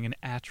becoming an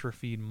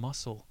atrophied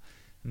muscle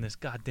in this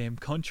goddamn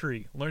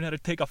country. Learn how to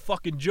take a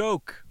fucking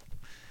joke.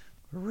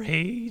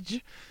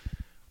 Rage.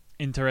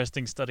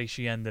 Interesting study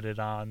she ended it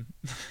on.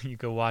 You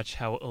could watch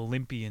how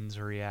Olympians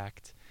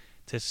react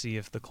to see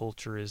if the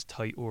culture is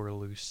tight or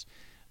loose.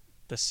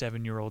 The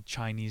 7-year-old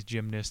Chinese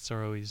gymnasts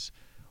are always,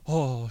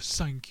 "Oh,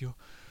 thank you,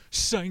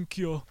 thank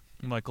you."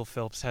 Michael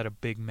Phelps had a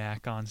Big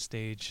Mac on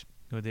stage.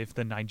 If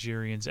the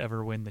Nigerians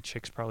ever win, the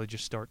chicks probably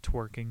just start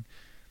twerking.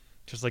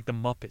 Just like the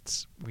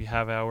Muppets, we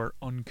have our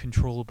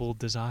uncontrollable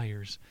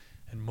desires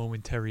and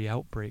momentary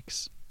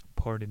outbreaks.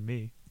 Pardon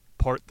me.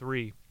 Part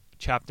 3,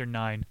 Chapter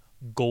 9,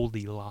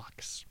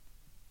 Goldilocks.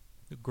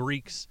 The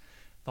Greeks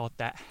thought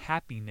that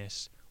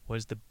happiness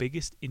was the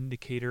biggest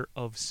indicator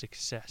of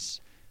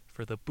success.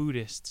 For the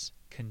Buddhists,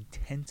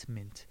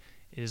 contentment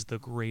is the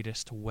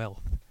greatest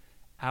wealth.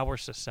 Our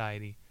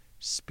society,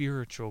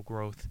 spiritual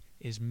growth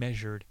is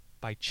measured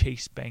by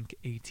Chase Bank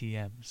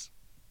ATMs.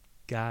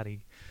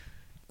 Gotti.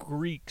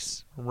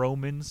 Greeks,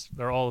 Romans,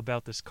 they're all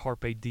about this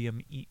carpe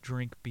diem, eat,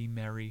 drink, be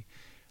merry.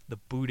 The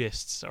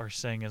Buddhists are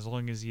saying as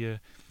long as you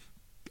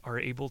are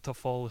able to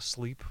fall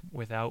asleep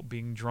without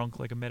being drunk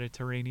like a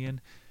Mediterranean,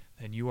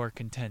 then you are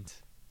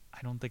content. I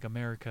don't think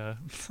America,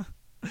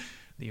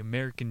 the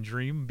American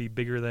dream, be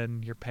bigger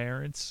than your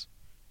parents.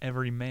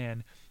 Every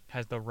man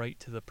has the right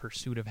to the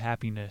pursuit of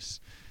happiness.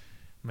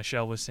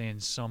 Michelle was saying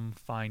some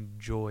find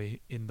joy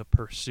in the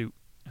pursuit,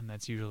 and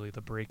that's usually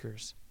the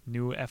breakers.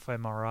 New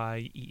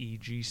fMRI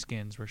EEG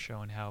scans were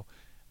showing how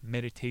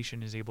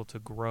meditation is able to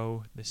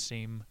grow the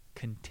same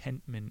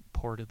contentment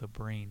part of the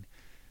brain.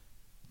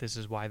 This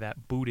is why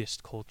that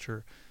Buddhist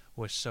culture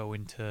was so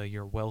into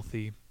you're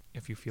wealthy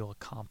if you feel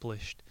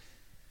accomplished.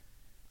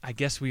 I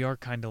guess we are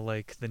kind of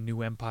like the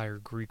new empire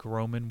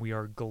Greek-Roman. We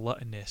are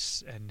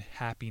gluttonous, and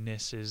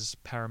happiness is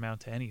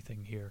paramount to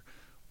anything here.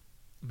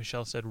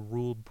 Michelle said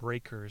rule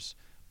breakers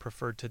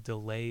preferred to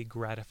delay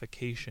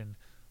gratification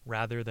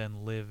rather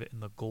than live in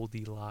the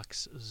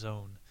Goldilocks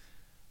zone.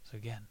 So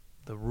again,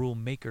 the rule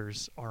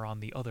makers are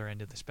on the other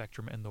end of the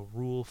spectrum, and the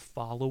rule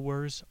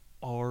followers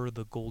are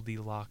the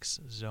Goldilocks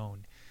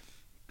zone.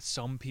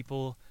 Some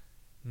people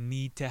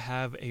need to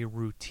have a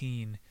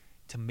routine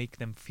to make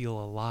them feel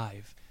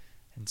alive,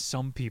 and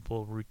some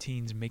people,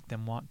 routines make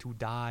them want to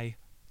die.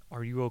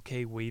 Are you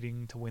okay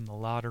waiting to win the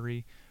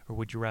lottery, or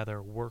would you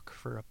rather work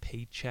for a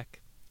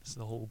paycheck? This is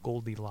the whole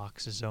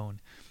Goldilocks zone.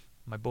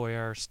 My boy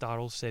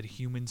Aristotle said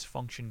humans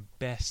function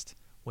best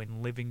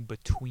when living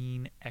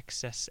between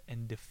excess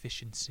and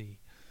deficiency.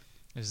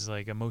 This is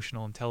like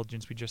emotional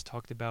intelligence we just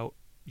talked about.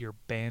 Your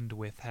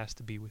bandwidth has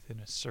to be within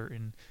a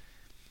certain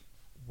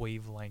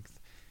wavelength.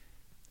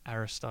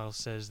 Aristotle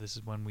says this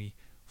is when we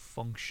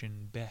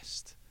function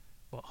best.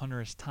 But Hunter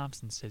S.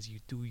 Thompson says you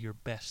do your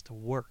best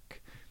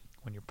work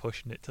when you're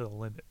pushing it to the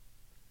limit.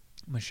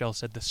 Michelle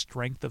said the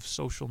strength of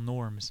social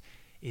norms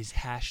is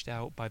hashed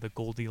out by the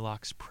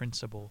Goldilocks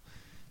principle.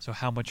 So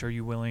how much are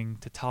you willing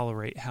to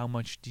tolerate? How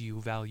much do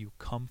you value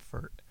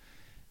comfort?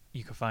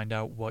 You can find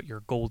out what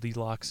your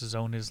Goldilocks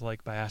zone is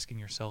like by asking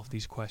yourself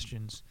these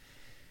questions.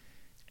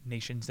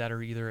 Nations that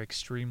are either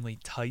extremely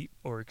tight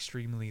or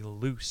extremely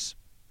loose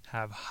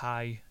have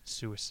high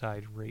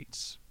suicide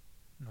rates.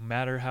 No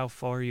matter how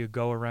far you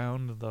go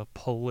around the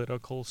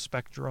political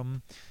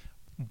spectrum,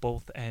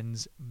 both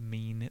ends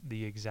mean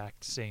the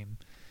exact same.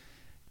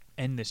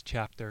 In this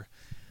chapter,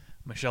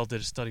 Michelle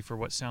did a study for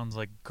what sounds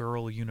like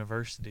Girl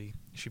University.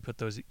 She put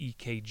those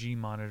EKG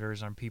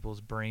monitors on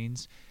people's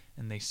brains,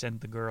 and they sent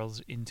the girls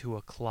into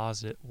a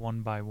closet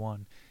one by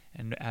one.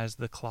 And as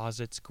the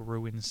closets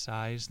grew in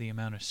size, the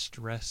amount of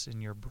stress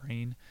in your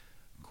brain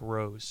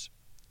grows.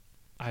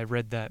 I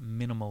read that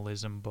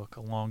minimalism book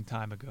a long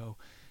time ago,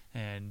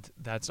 and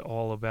that's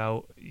all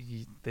about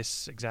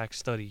this exact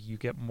study. You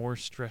get more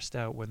stressed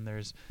out when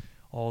there's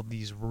all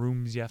these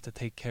rooms you have to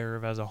take care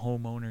of as a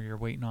homeowner. You're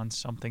waiting on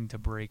something to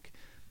break.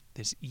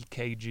 This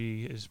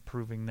EKG is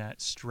proving that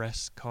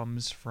stress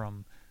comes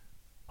from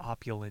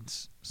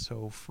opulence.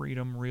 So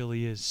freedom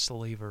really is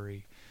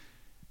slavery.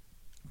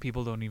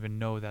 People don't even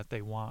know that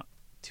they want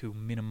to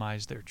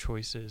minimize their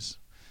choices,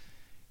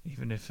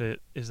 even if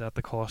it is at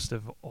the cost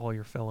of all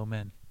your fellow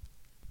men.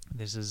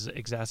 This is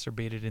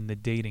exacerbated in the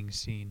dating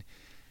scene.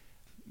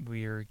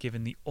 We're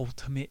given the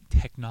ultimate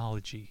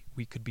technology.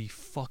 We could be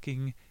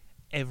fucking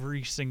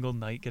every single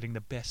night, getting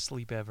the best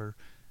sleep ever.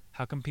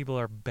 How come people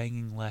are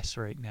banging less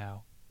right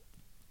now?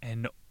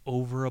 And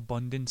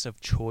overabundance of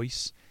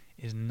choice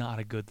is not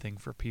a good thing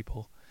for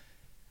people.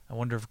 I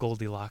wonder if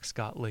Goldilocks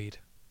got laid.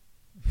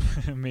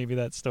 Maybe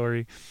that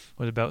story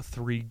was about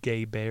 3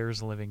 gay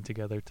bears living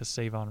together to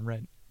save on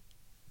rent.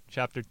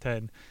 Chapter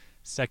 10,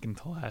 second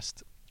to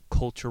last,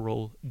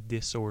 cultural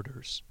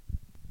disorders.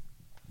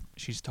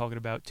 She's talking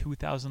about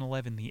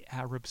 2011, the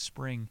Arab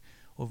Spring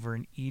over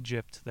in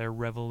Egypt. Their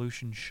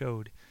revolution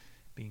showed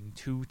being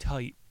too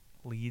tight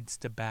leads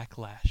to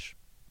backlash.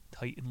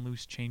 Tight and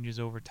loose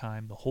changes over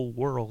time. The whole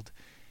world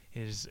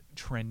is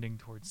trending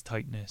towards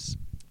tightness.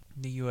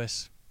 The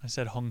U.S., I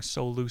said, hung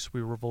so loose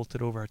we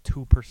revolted over a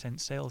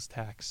 2% sales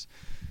tax.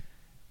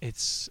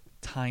 It's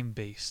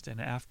time-based, and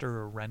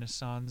after a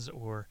renaissance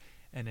or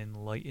an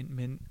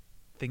enlightenment,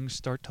 things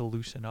start to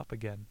loosen up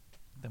again.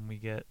 Then we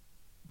get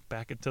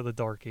back into the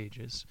dark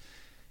ages.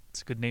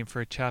 It's a good name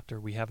for a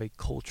chapter. We have a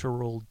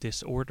cultural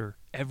disorder.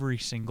 Every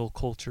single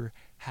culture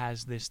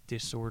has this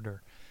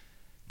disorder.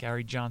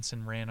 Gary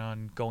Johnson ran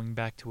on going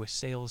back to a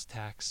sales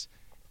tax.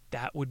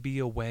 That would be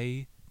a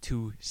way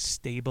to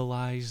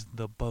stabilize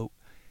the boat.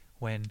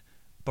 When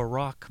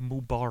Barack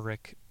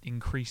Mubarak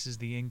increases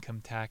the income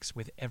tax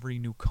with every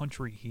new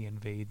country he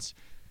invades,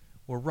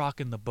 we're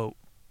rocking the boat.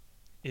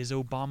 Is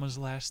Obama's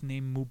last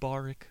name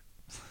Mubarak?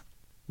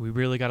 We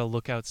really got to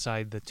look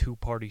outside the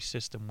two-party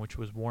system, which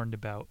was warned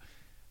about,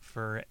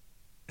 for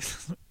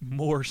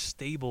more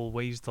stable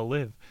ways to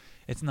live.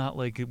 It's not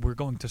like we're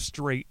going to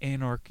straight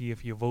anarchy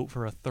if you vote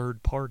for a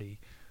third party.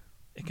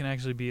 It can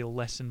actually be a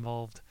less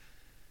involved,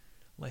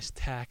 less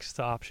taxed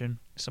option.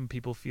 Some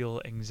people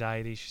feel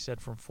anxiety, she said,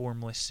 from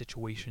formless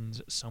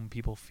situations. Some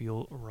people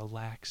feel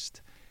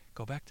relaxed.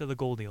 Go back to the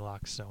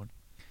Goldilocks zone.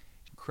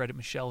 Credit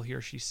Michelle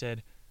here. She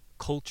said,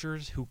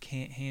 cultures who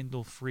can't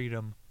handle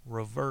freedom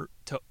revert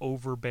to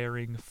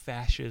overbearing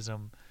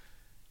fascism.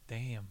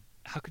 Damn.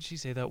 How could she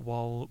say that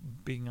while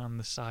being on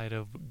the side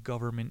of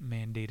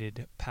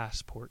government-mandated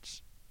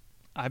passports?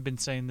 I've been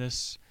saying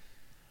this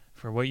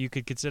for what you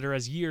could consider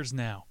as years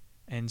now.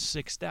 And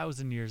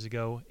 6,000 years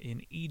ago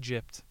in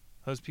Egypt,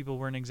 those people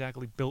weren't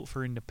exactly built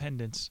for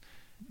independence.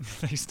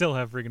 They still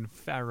have friggin'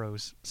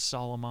 pharaohs.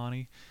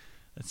 Soleimani.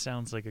 That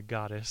sounds like a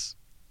goddess.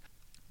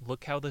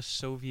 Look how the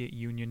Soviet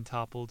Union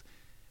toppled.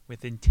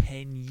 Within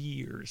 10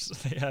 years,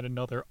 they had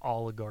another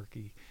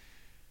oligarchy.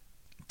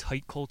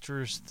 Tight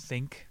cultures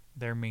think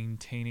they're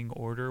maintaining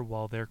order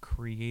while they're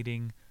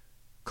creating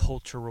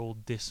cultural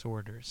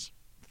disorders.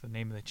 That's the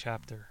name of the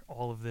chapter.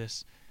 All of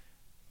this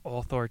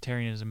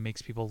authoritarianism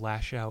makes people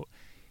lash out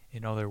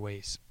in other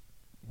ways.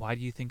 Why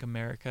do you think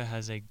America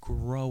has a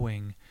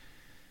growing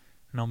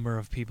number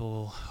of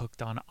people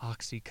hooked on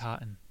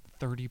Oxycontin?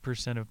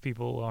 30% of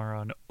people are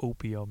on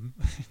opium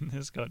in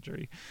this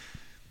country.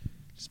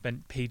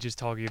 Spent pages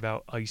talking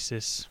about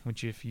ISIS,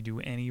 which if you do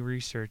any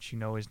research, you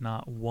know is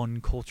not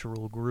one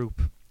cultural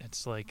group.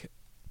 It's like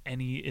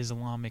any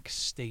Islamic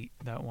state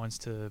that wants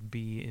to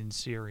be in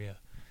Syria.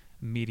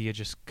 Media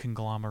just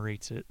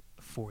conglomerates it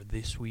for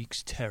this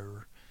week's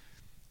terror.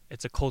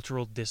 It's a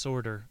cultural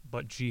disorder,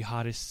 but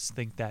jihadists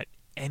think that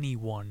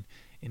anyone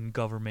in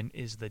government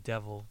is the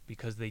devil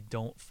because they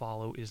don't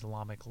follow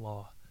Islamic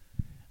law.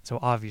 So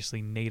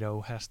obviously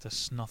NATO has to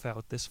snuff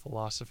out this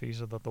philosophy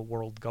so that the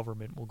world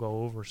government will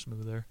go over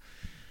smoother.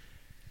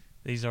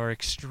 These are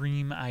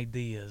extreme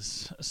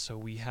ideas, so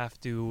we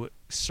have to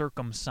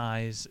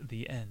circumcise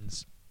the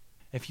ends.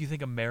 If you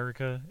think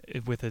America,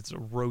 with its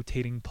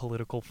rotating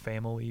political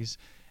families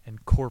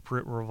and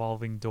corporate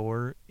revolving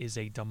door, is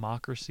a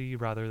democracy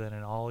rather than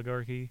an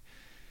oligarchy,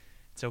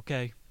 it's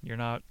okay. You're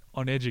not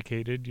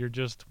uneducated, you're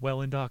just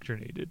well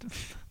indoctrinated.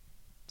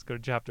 Let's go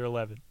to chapter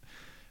 11.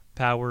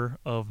 Power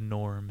of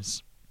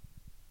norms.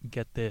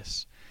 Get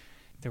this.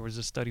 There was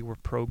a study where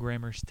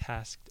programmers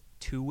tasked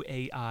 2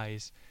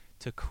 AIs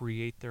to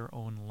create their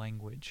own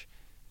language.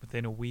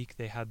 Within a week,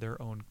 they had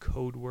their own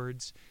code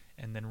words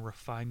and then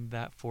refined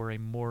that for a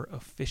more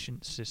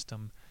efficient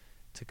system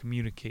to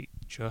communicate,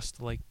 just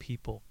like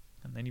people.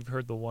 And then you've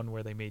heard the one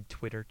where they made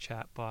Twitter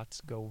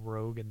chatbots go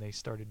rogue and they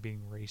started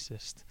being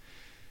racist.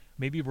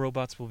 Maybe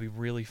robots will be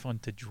really fun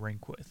to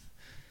drink with.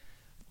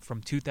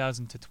 From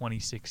 2000 to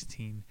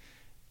 2016,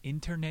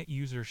 internet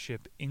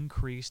usership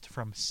increased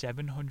from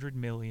 700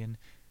 million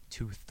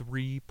to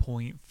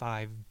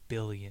 3.5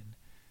 billion.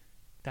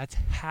 That's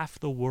half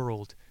the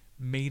world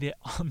made it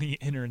on the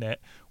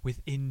internet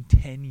within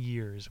 10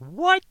 years.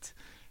 What?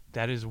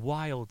 That is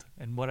wild.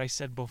 And what I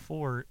said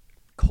before,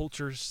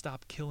 cultures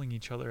stop killing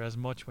each other as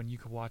much when you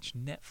can watch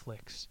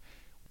Netflix.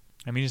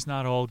 I mean, it's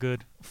not all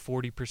good.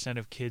 40%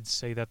 of kids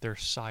say that they're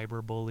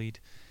cyberbullied.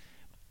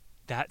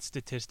 That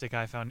statistic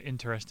I found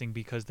interesting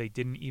because they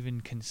didn't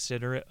even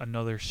consider it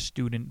another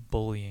student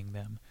bullying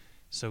them.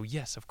 So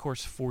yes, of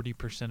course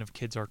 40% of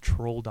kids are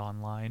trolled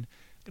online.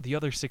 The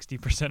other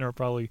 60% are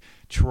probably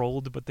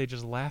trolled, but they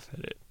just laugh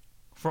at it.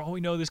 For all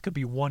we know, this could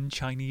be one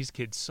Chinese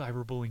kid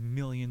cyberbullying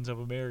millions of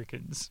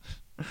Americans.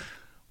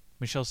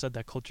 Michelle said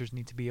that cultures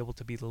need to be able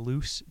to be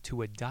loose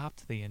to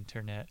adopt the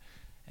internet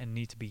and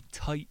need to be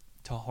tight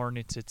to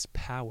harness its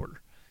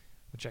power,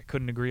 which I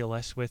couldn't agree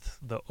less with.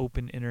 The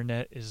open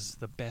internet is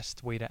the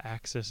best way to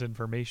access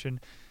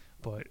information,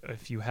 but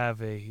if you have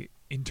a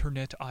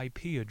internet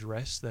IP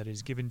address that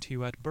is given to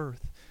you at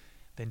birth,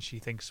 then she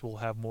thinks we'll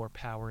have more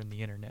power in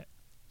the internet.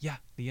 Yeah,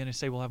 the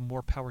NSA will have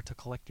more power to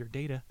collect your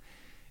data.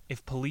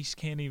 If police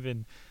can't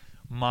even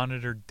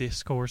monitor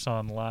discourse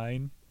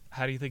online,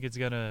 how do you think it's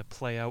going to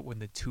play out when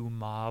the two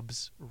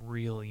mobs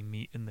really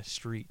meet in the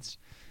streets?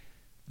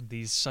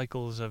 These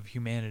cycles of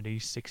humanity,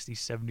 60s,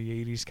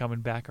 70s, 80s,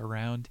 coming back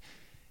around,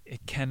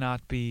 it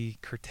cannot be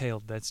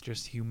curtailed. That's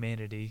just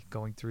humanity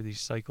going through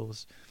these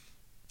cycles.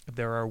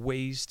 There are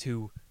ways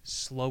to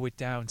slow it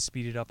down,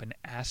 speed it up, and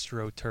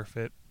astroturf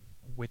it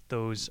with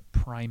those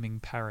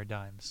priming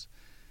paradigms.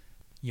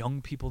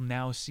 Young people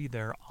now see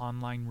their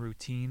online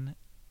routine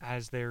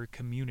as their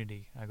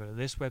community. I go to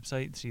this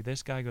website, see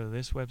this guy, go to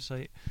this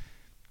website.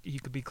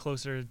 You could be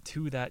closer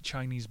to that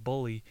Chinese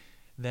bully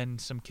than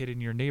some kid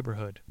in your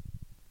neighborhood.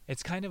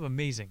 It's kind of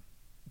amazing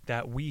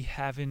that we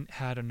haven't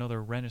had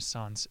another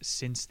renaissance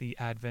since the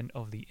advent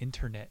of the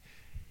internet.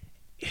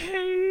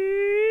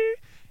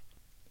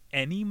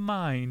 Any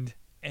mind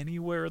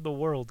anywhere in the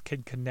world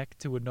can connect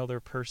to another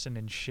person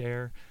and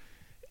share,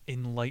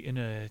 enlighten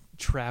a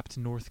trapped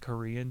North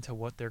Korean to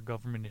what their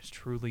government is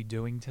truly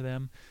doing to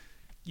them.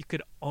 You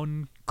could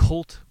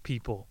uncult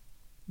people.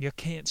 You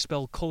can't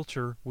spell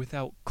culture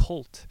without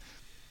cult.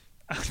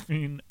 I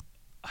mean,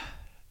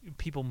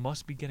 people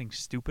must be getting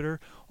stupider.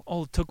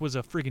 All it took was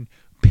a friggin'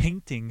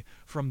 painting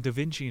from Da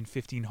Vinci in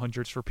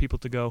 1500s for people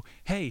to go,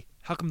 hey,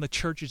 how come the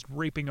church is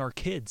raping our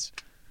kids?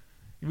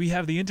 We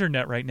have the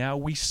internet right now.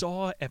 We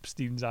saw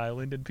Epstein's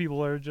Island, and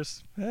people are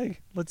just, hey,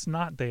 let's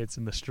not dance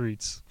in the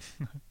streets.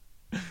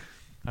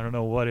 I don't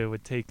know what it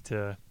would take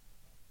to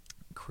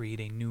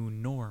create a new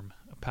norm,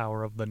 a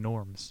power of the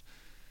norms.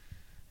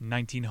 In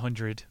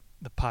 1900,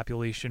 the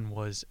population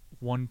was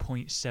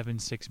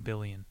 1.76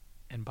 billion,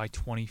 and by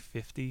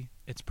 2050,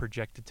 it's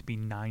projected to be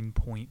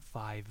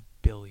 9.5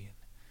 billion.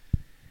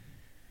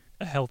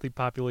 A healthy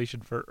population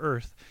for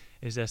Earth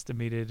is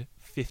estimated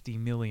 50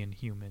 million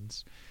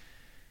humans.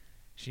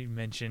 She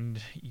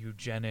mentioned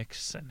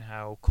eugenics and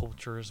how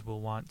cultures will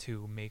want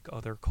to make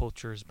other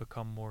cultures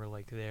become more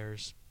like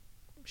theirs.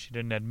 She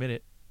didn't admit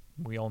it.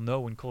 We all know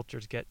when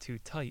cultures get too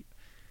tight,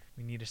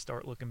 we need to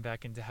start looking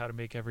back into how to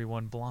make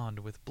everyone blonde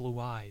with blue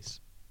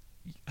eyes.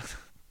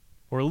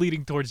 We're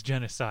leading towards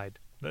genocide.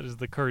 That is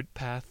the current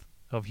path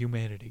of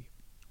humanity.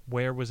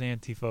 Where was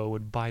Antifa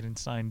when Biden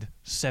signed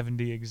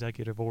 70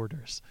 executive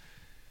orders?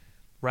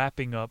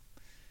 Wrapping up,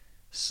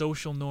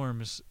 social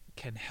norms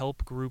can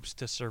help groups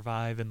to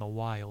survive in the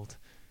wild.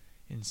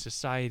 In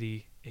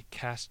society, it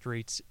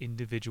castrates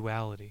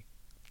individuality,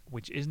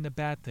 which isn't a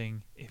bad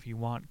thing if you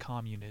want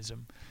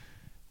communism.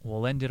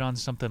 We'll end it on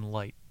something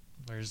light.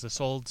 There's this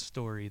old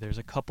story. There's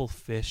a couple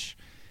fish.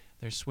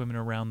 They're swimming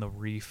around the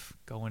reef,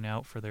 going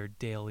out for their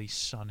daily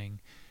sunning.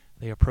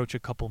 They approach a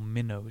couple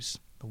minnows.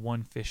 The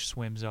one fish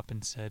swims up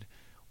and said,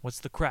 "What's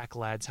the crack,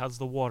 lads? How's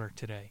the water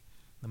today?"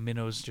 The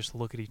minnows just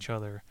look at each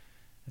other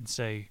and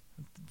say,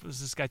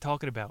 "What's this guy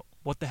talking about?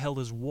 What the hell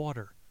is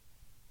water?"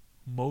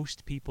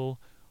 Most people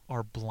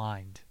are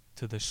blind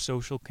to the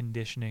social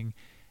conditioning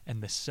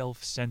and the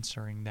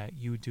self-censoring that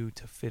you do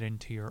to fit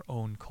into your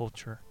own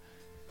culture.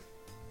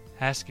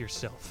 Ask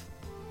yourself,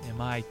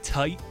 am I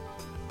tight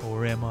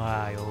or am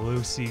I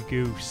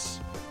loosey-goose?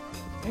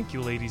 Thank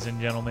you, ladies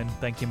and gentlemen.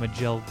 Thank you,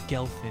 Majel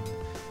Gelfin,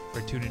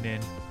 for tuning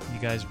in. You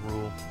guys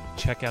rule.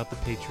 Check out the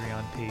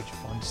Patreon page.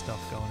 Fun stuff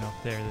going up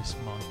there this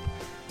month.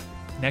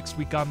 Next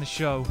week on the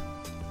show,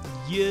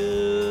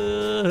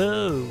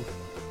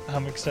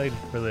 I'm excited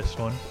for this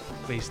one,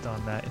 based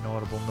on that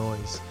inaudible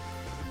noise.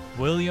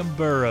 William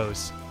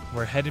Burroughs.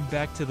 We're heading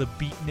back to the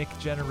beatnik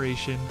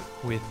generation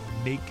with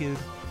Naked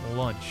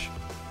Lunch.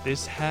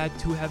 This had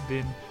to have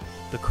been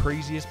the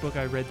craziest book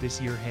I read this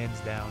year, hands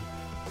down,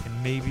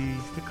 and maybe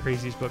the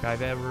craziest book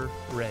I've ever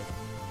read.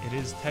 It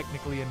is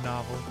technically a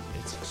novel.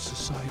 It's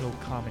societal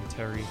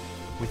commentary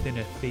within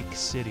a fake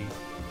city.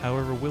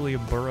 However,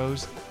 William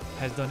Burroughs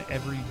has done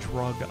every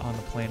drug on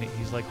the planet.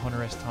 He's like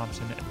Hunter S.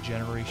 Thompson a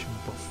generation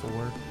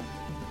before.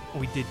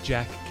 We did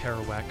Jack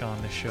Kerouac on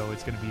the show.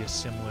 It's going to be a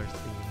similar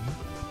theme.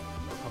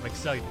 I'm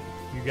excited.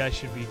 You guys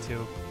should be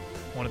too.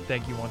 I want to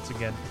thank you once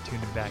again for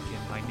tuning back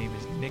in. My name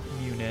is Nick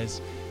Muniz.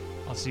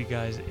 I'll see you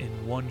guys in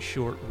one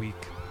short week.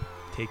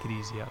 Take it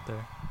easy out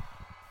there.